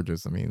just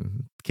urges. I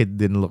mean, kid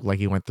didn't look like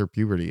he went through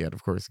puberty yet.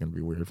 Of course it's gonna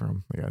be weird for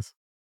him, I guess.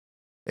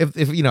 If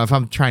you know, if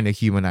I'm trying to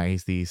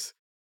humanize these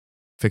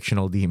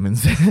fictional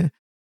demons.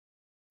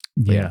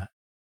 Yeah.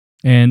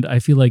 And I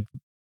feel like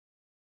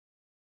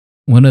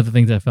one of the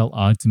things that felt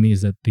odd to me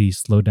is that they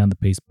slowed down the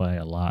pace by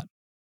a lot.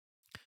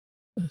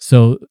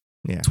 So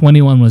Yeah.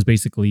 21 was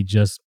basically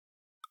just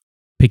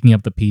picking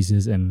up the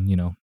pieces and, you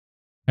know,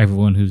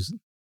 everyone who's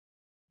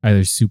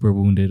either super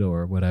wounded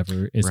or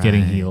whatever is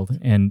getting Right. healed.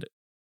 And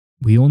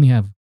we only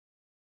have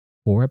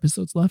 4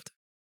 episodes left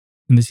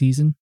in the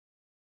season.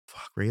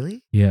 Fuck,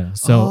 really? Yeah.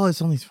 So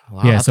it's only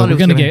wow, yeah, I so thought it we're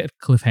was gonna get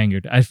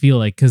cliffhangered. I feel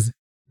like because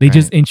they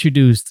just Right.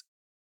 introduced,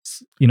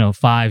 you know,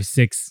 5,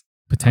 6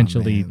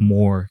 potentially man.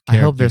 more. I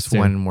hope there's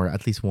characters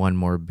at least one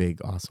more big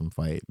awesome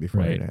fight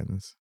before it Right.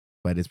 ends.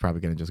 But it's probably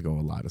gonna just go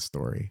a lot of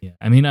story. Yeah,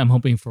 I mean, I'm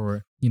hoping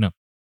for, you know,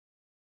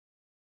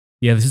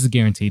 yeah, this is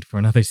guaranteed for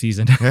another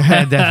season.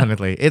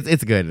 Definitely.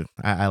 It's good.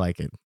 I like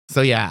it.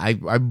 So yeah,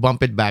 I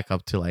bump it back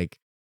up to like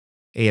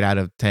 8 out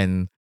of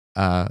 10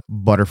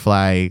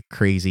 butterfly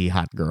crazy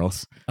hot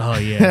girls. Oh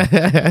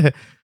yeah.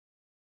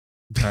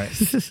 All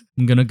right,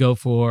 I'm gonna go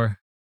for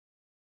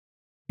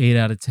 8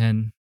 out of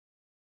 10.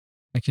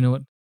 Actually, you know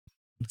what?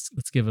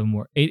 Let's give it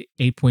more.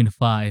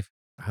 8.5.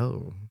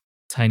 Oh.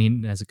 Tiny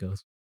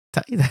Nezuko's.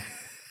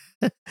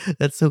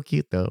 That's so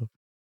cute though.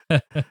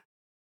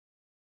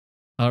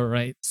 All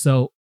right,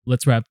 so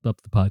let's wrap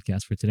up the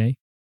podcast for today.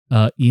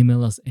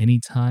 Email us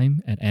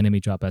anytime at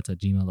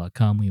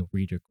animedropouts@gmail.com. We will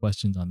read your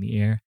questions on the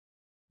air.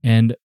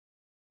 And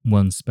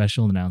one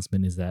special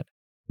announcement is that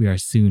we are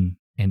soon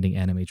ending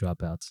Anime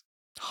Dropouts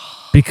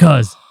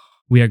because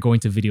we are going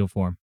to video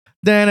form.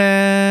 Da-da.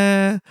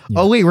 Yeah.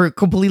 Oh wait, we're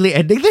completely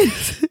ending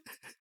this?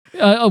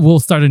 We'll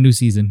start a new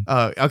season.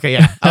 Oh, okay,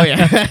 yeah. Oh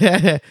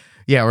yeah.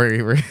 Yeah,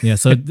 we're Yeah,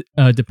 so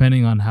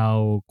depending on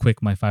how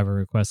quick my Fiverr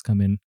requests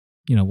come in,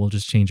 you know, we'll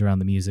just change around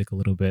the music a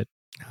little bit.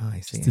 Oh, I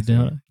see. Just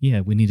to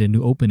yeah, we need a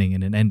new opening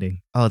and an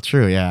ending. Oh,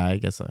 true. Yeah, I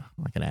guess I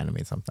can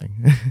animate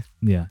something.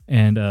 Yeah,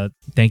 and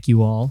thank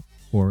you all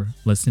for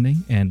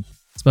listening. And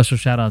special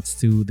shout outs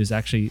to there's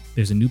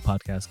a new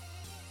podcast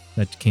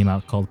that came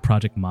out called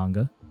Project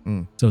Manga.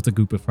 Mm. So it's a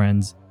group of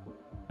friends.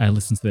 I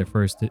listened to their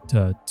first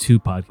 2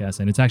 podcasts,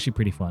 and it's actually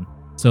pretty fun.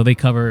 So they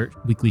cover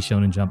Weekly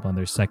Shonen Jump on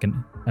their second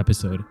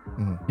episode,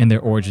 and their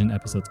origin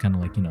episode's kind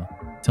of like, you know,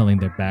 telling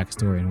their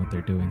backstory and what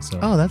they're doing. So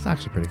Oh, that's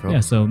actually pretty cool. yeah,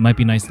 so it might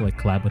be nice to like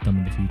collab with them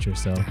in the future.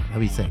 So That'd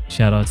be sick.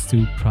 shout outs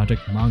to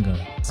Project Manga.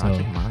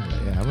 Project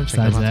Manga. Yeah, I would check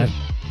besides them out that,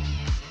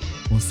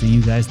 too. we'll see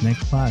you guys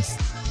next class.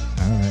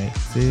 All right,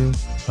 See you.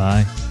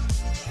 bye.